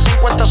conocer las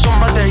 50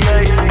 sombras de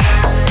Jay.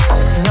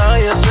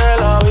 Nadie se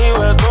la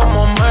vive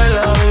como me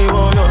la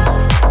vivo yo.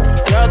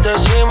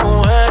 Teatros y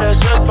mujeres,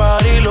 el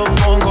party lo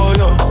pongo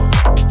yo.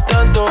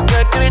 Tanto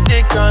que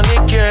critican y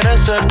quieren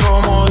ser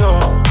como yo.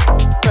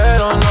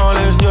 Pero no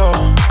les dio,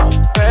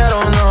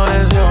 pero no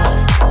les dio.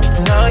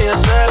 Nadie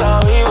se la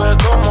vive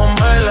como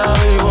me la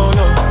vivo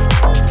yo.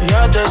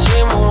 Teatros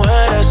y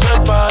mujeres,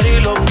 el party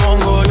lo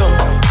pongo yo.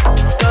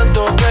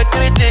 Tanto que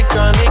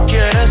critican y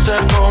quieren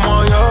ser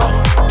como yo.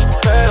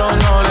 Pero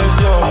no les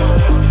dio.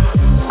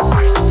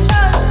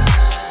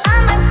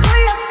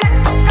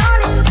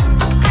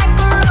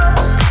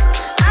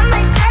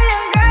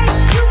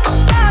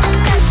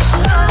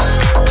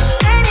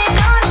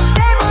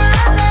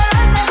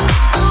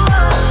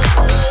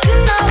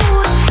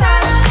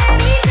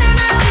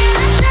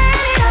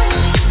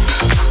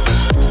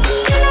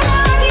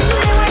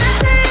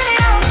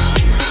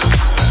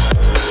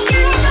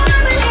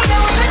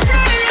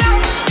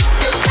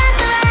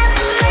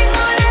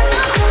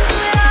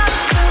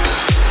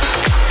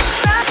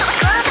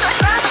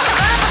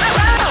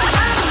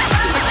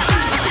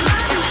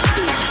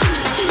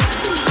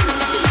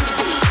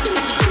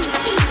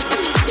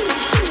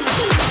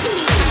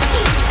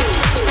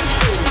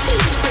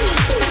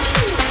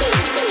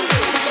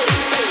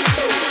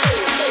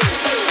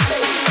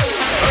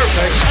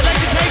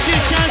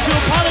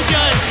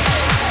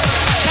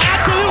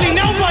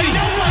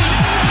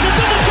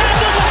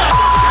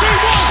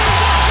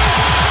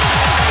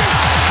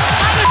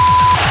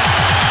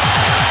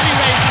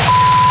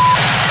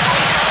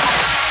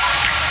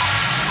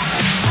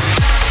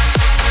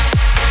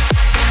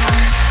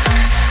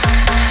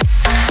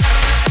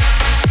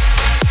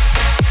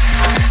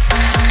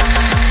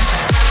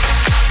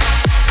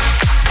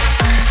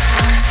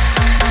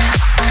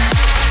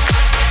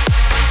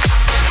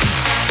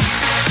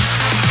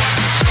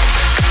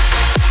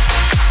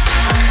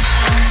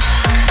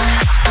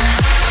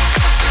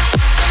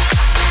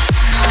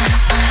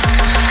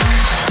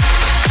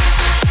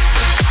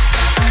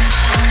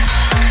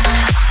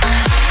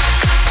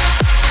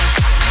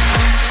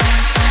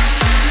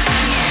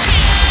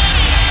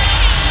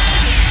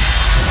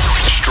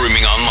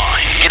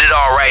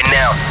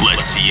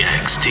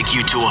 Take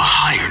you to a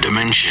higher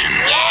dimension.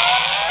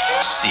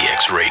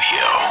 CX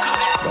Radio.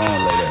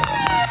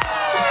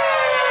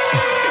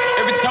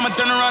 Every time I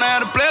turn around, I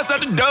had a blast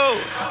out the door.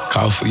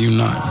 Call before you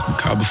knock.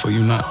 Call before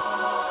you knock.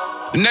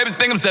 The neighbors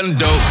think I'm selling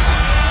dope.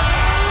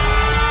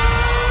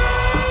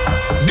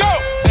 Go!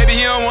 Baby,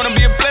 he don't wanna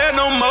be a player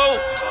no more.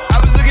 I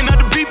was looking at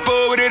the people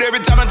with it.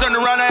 Every time I turned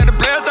around, I had a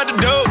blast out the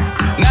door.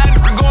 Now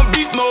I'm going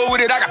beast mode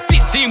with it. I got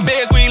 15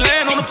 beds, we ain't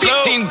laying on the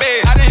floor. 15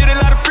 beds. I done hit a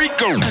lot of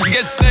pre-go.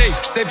 Guess safe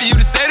for you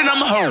to say that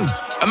I'm a hoe.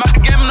 I'm out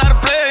the game, I'm not a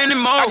player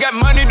anymore. I got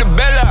money to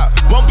bail out.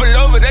 Won't pull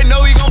over, they know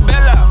we gon'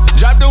 bail out.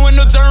 Drop the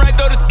window, turn right,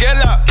 throw the scale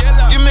out.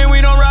 You mean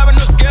we don't ride with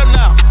no scale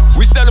now?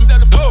 We sell them,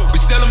 we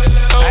sell them.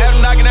 I had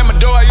them knocking at my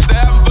door, I used to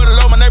have them for the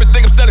low. My neighbors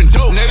think I'm selling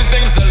dope. Neighbors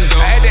think I'm selling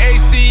dope. I had the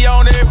AC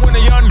on it when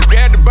the young nigga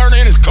had the burner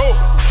in his coat.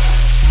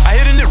 I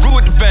hit in the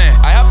roof with the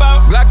fan. I hop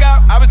out, block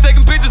out, I was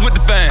taking pictures with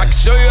the fans. I can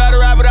show you how to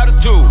ride without a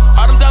tool.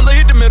 All them times I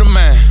hit the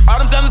middleman. All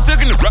them times I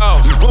took in the raw.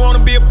 Who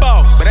wanna be a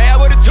boss? But I ain't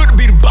what it took to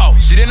be the boss.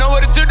 She didn't know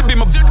what it took to be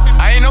my.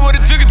 I ain't know what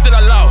it took until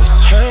I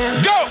lost.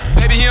 Go!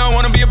 Baby, he don't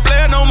wanna be a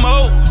player no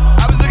more.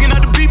 I was looking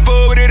at the people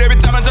with it. Every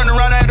time I turned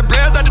around, I had the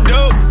players out the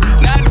door.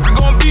 Now I'm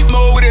going beast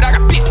mode with it. I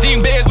got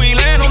 15 beds, we ain't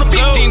laying on the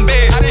floor. 15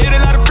 beds. I done hit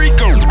a lot of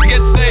pre-go.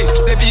 Guess safe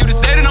for you to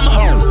say that I'm a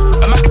hoe.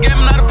 I'm out the game,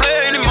 I'm not a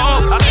player anymore.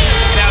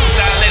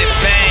 Southside, let it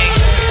bang.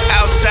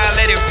 Outside,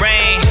 let it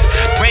rain.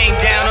 Rain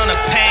down on the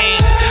pain.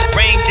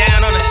 Rain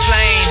down on the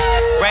slain.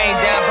 Rain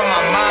down from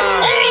my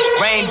mom.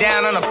 Rain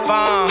down on the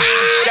farm.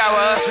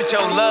 Shower us with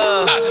your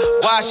love.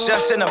 Wash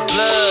us in the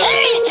blood.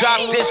 Drop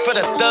this for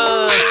the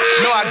thugs.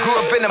 Know I grew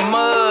up in the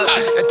mud.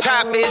 The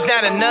top is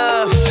not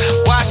enough.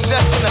 Wash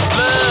us in the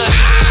blood.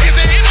 Is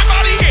there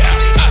anybody here?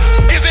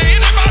 Is there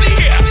anybody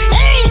here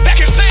that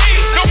can say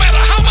no matter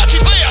how much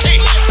you play a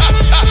hate?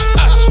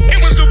 It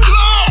was the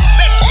blood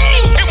that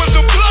it was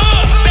the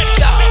blood that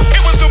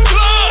it was the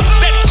blood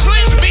that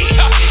cleansed me.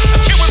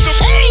 It was the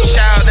blood.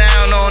 Shower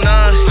down on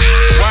us.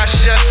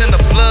 Wash us in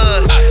the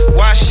blood.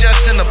 Wash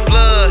us in the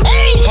blood.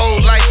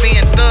 Whole life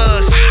being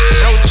thugs.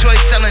 No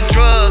choice selling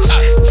drugs.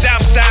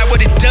 Southside,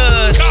 what it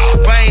does.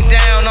 Rain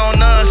down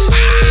on us.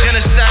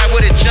 Genocide,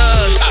 what it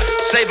does.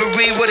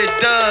 Slavery, what it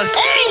does.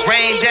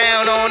 Rain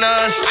down on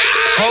us.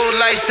 Whole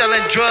life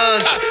selling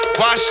drugs.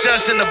 Wash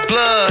us in the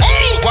blood.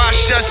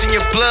 Wash us in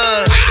your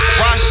blood.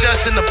 Wash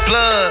us in the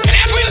blood.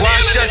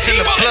 Wash us in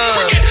the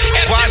blood.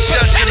 Wash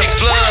us in the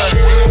blood.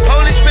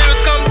 Holy Spirit,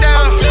 come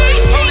down.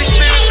 Holy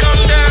Spirit,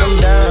 come down.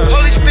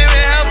 Holy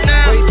Spirit, help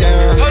now.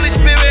 Holy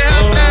Spirit,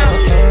 help now.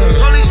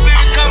 Holy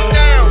Spirit, come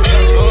down.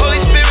 Holy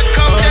Spirit,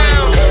 come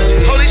down.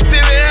 Holy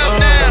Spirit, help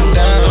now.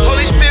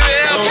 Holy Spirit,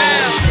 help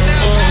now.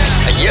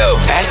 Yo,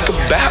 ask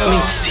about me.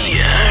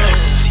 CX.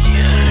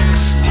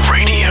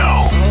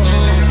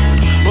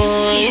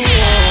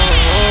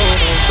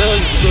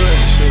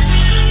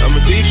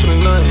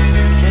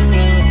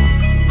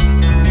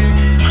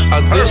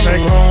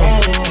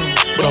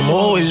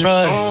 always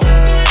right.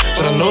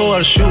 But I know how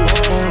to shoot,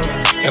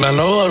 and I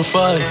know how to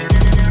fight.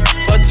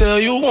 I tell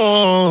you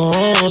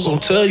once,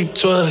 don't tell you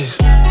twice.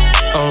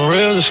 I'm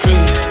real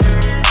discreet,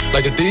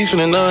 like a thief in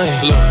the night.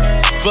 Look,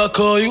 if I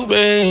call you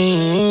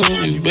babe,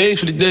 you babe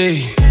for the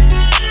day,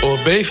 or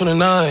babe for the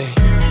night.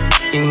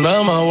 You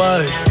not my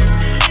wife.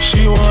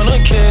 She wanna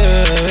kill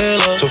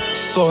her, so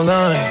f*** all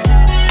night.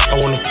 I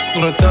wanna f***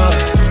 on the thigh,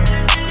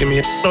 give me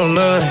a all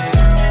night.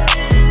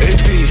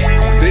 AP,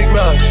 big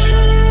rocks,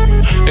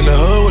 in the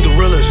hood with the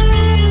realest.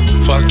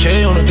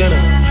 5K on the dinner,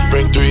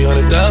 bring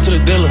 300 down to the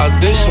dealer. I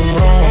did some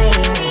wrong,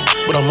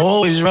 but I'm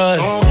always right.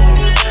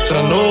 Said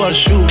I know how to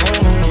shoot,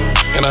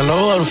 and I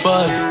know how to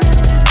fight.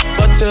 If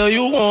I tell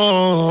you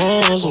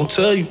once, don't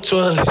tell you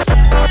twice.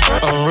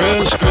 I'm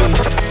real discreet,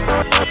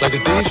 like a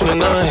thief in the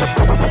night.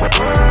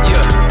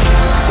 Yeah.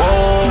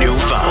 Whoa. New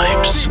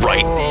vibes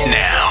right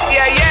now.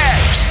 Yeah, yeah.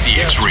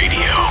 CX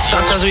Radio.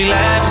 Sometimes we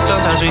laugh,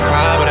 sometimes we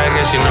cry, but I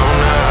guess you know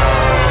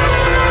now.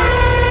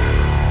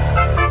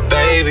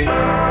 Baby,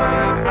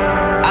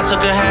 I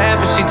took a half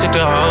and she took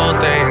the whole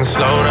thing.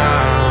 Slow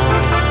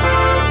down,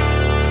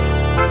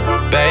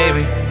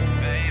 baby.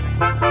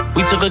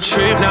 We took a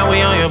trip, now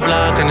we on your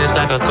block and it's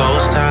like a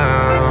ghost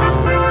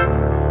town.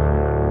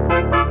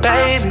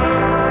 Baby,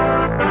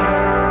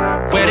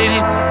 where did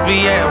these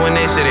be at when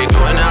they say they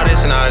doing all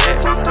this and all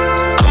that?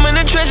 I'm in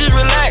the trenches,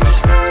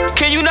 relax.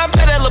 Can you not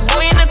pay that little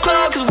boy in the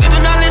club? Cause we do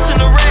not listen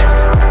to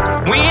rest.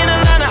 We in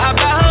Atlanta, I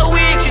buy her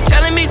wig, she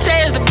telling me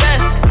Tay is the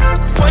best.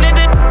 Pointed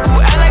the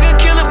who act like a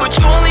killer, but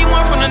you only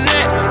one from the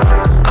net.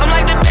 I'm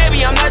like the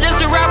baby, I'm not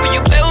just a rapper.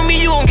 You play with me,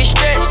 you won't get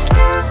stretched.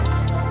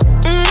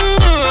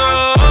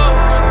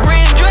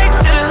 Bring Drake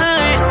to the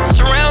hood,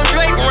 surround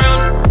Drake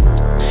around.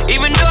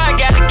 Even though I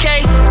got a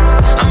case,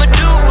 I'ma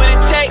do what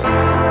it take.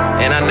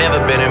 And I never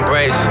been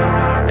embraced,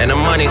 and the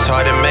money's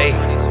hard to make.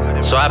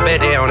 So I bet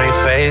they on their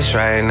face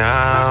right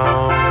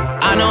now.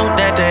 I know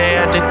that they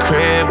at the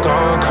crib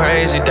going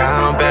crazy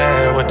down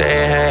bad. What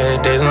they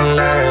had didn't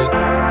last.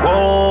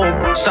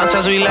 Whoa,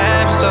 sometimes we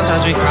laugh and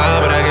sometimes we cry,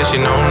 but I guess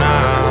you know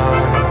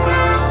now.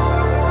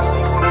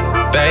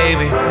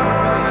 Baby,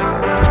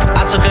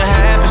 I took a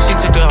half and she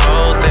took the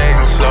whole thing.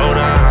 Slow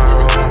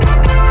down,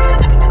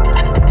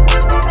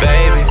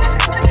 baby.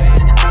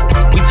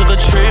 We took a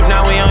trip,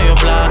 now we on your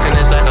block and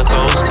it's like a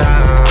ghost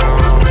town.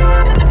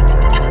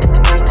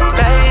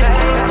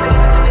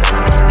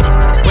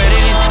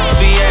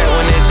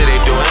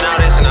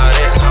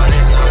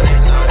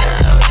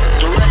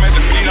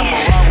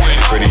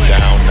 Pretty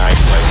down night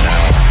right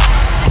now.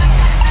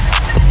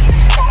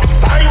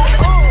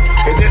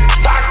 Cause it's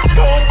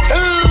Taco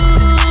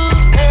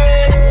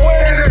Tuesday.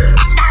 What is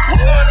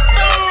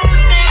it?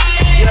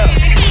 Yeah,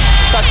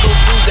 Taco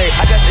Tuesday.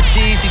 I got the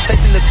cheese, she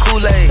tasting the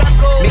Kool-Aid.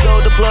 Migo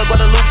the plug,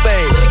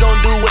 Guadalupe. She gon'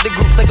 do what the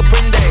group take a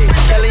prende.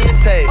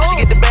 Caliente. She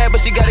get the bag,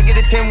 but she gotta get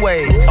it 10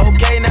 ways.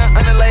 Okay, now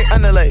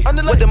underlay.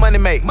 What the money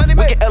make? We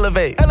can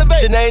elevate.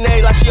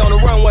 Shanae like she on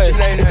the runway.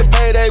 It's a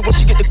payday when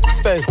she get the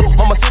pay.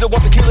 Mama see the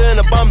one tequila in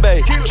a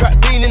Bombay. Trap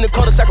bean in the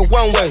cul-de-sac a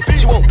one way.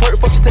 She won't perk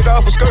before she take her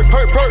off her skirt.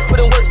 Perk. Put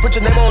in work, put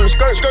your name on the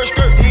skirt.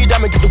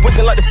 D-diamond get the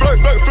winking like the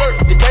flirt.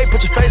 Decay,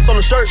 put your face on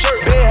the shirt.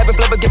 Been having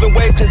flavor giving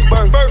way since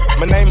birth.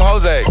 My name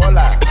Jose.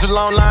 It's a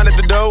long line at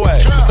the doorway.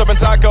 What's up in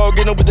Taco,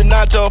 getting with the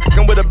nacho.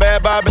 Fucking with a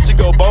bad vibe and she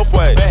go both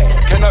ways.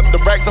 Can up the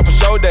racks up for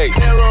show days.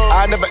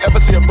 I never ever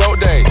see a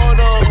broke day.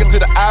 Look into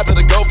the eyes of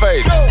the go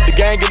face. The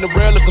gang getting the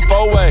real, it's a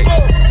 4-way.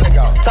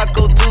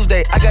 Taco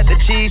Tuesday, I got the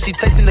cheese, she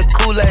tasting the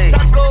Kool-Aid.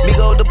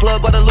 Migo the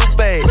plug,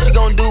 Guadalupe. She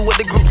gon' do what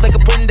the group take a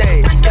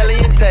prende.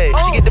 Caliente.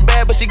 She get the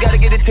bag, but she gotta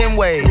get it 10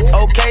 ways.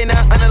 Okay,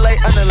 now underlay.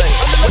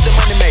 What the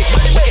money make?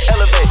 We can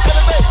elevate.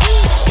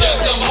 There's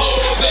some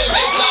hoes in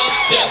Mason.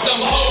 There's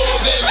some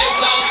hoes in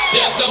Mason.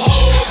 There's some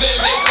hoes in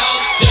Mason.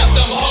 There's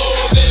some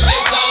hoes in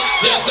Mason.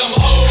 There's some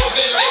hoes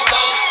in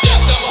Mason.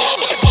 There's some hoes.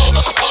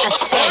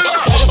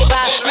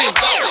 I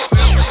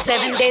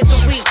said 7 days a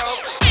week.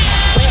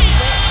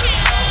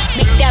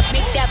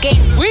 Make that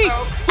game weak.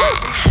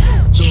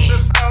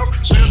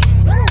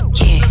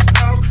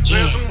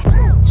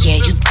 Yeah,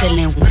 you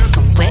dealing with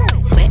some wet.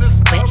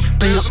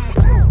 Bring up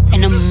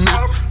and I'm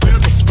out with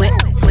this wet.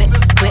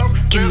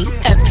 Give me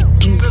everything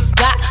you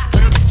got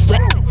with this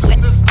wet.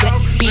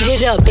 Beat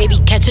it up, baby,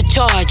 catch a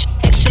charge.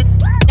 Extra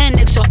and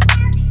extra.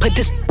 Put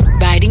this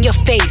right in your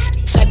face.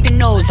 Swipe your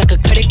nose like a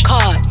credit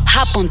card.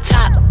 Hop on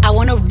top, I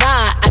wanna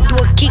ride. I do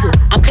a giggle,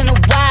 I'm kinda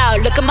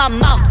wild. Look at my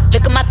mouth,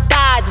 look at my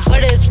thighs. It's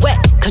wet, it's wet,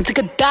 come take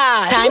a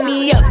dive. Tie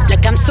me up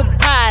like I'm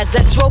surprised.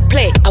 Let's role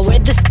play, I wear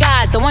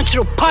disguise. I want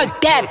you to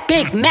park that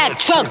Big Mac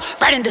truck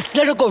right in this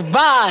little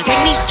garage.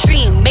 Make me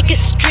dream, make it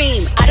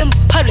stream. Out in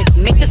public,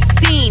 make a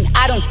scene.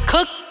 I don't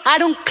cook, I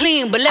don't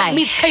clean, but let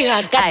me tell you,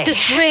 I got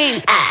this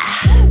ring.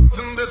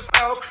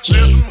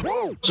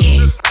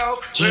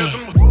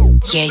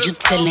 Yeah, you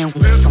dealing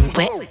with some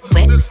wet.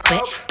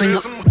 Bring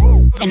up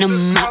and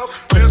I'm out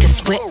with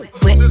this wet.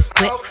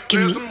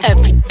 Give me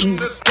everything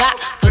you got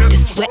with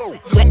this wet.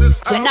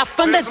 When I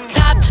from the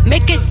top,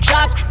 make it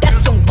drop. That's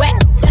some wet.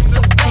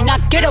 When I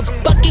get a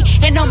bucket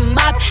and a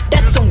mop,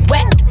 that's some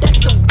wet.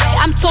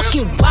 I'm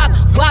talking wop,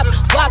 wop,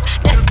 wop.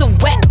 That's some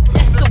wet,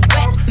 that's some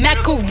wet.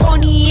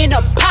 Macaroni in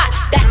a pot.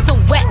 That's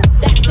some wet,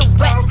 that's some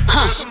wet.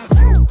 Huh?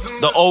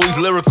 The always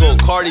lyrical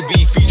Cardi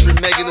B featuring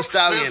Megan Thee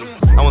Stallion.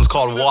 That one's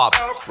called WAP.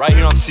 Right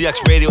here on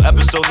CX Radio,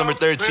 episode number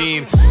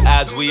 13.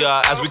 As we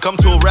come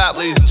to a wrap,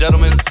 ladies and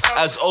gentlemen.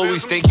 As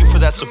always, thank you for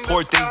that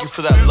support. Thank you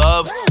for that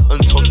love.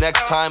 Until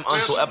next time,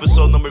 until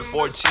episode number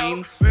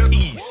 14.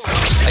 Peace.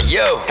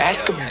 Yo,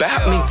 ask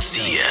about me.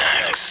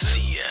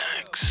 CX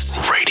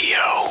Radio.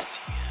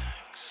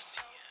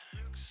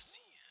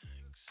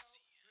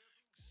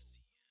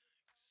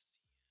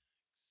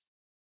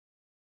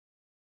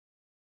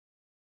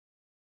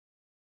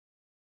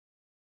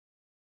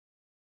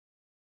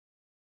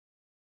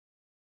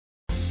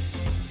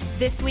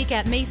 This week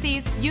at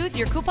Macy's, use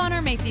your coupon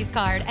or Macy's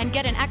card and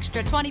get an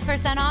extra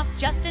 20% off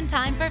just in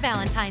time for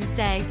Valentine's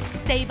Day.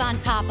 Save on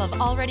top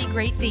of already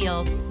great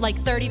deals, like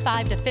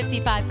 35 to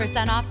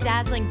 55% off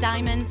dazzling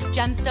diamonds,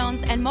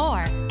 gemstones, and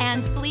more.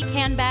 And sleek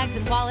handbags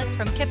and wallets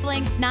from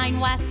Kipling, Nine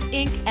West,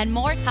 Inc., and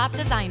more top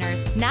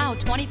designers, now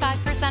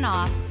 25%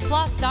 off.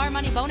 Plus, Star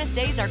Money bonus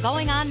days are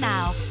going on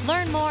now.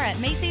 Learn more at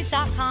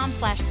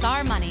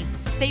Macys.com/starmoney.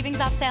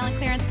 Savings off sale and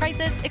clearance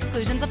prices,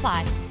 exclusions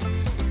apply.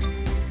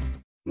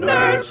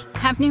 Nerds!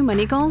 Have new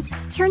money goals?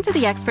 Turn to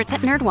the experts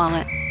at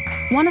NerdWallet.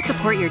 Want to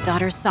support your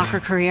daughter's soccer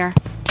career?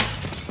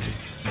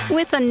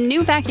 With a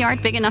new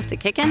backyard big enough to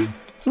kick in,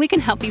 we can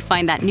help you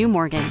find that new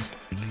mortgage.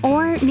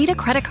 Or need a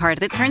credit card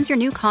that turns your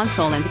new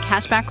console into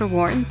cashback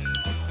rewards?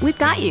 We've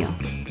got you.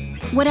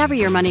 Whatever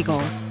your money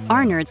goals,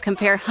 our nerds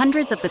compare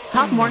hundreds of the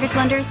top mortgage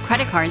lenders,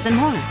 credit cards, and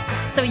more.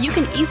 So you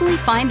can easily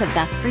find the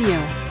best for you.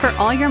 For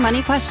all your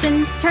money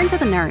questions, turn to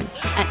the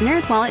nerds at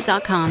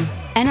nerdwallet.com.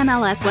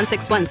 NMLS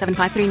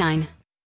 1617539.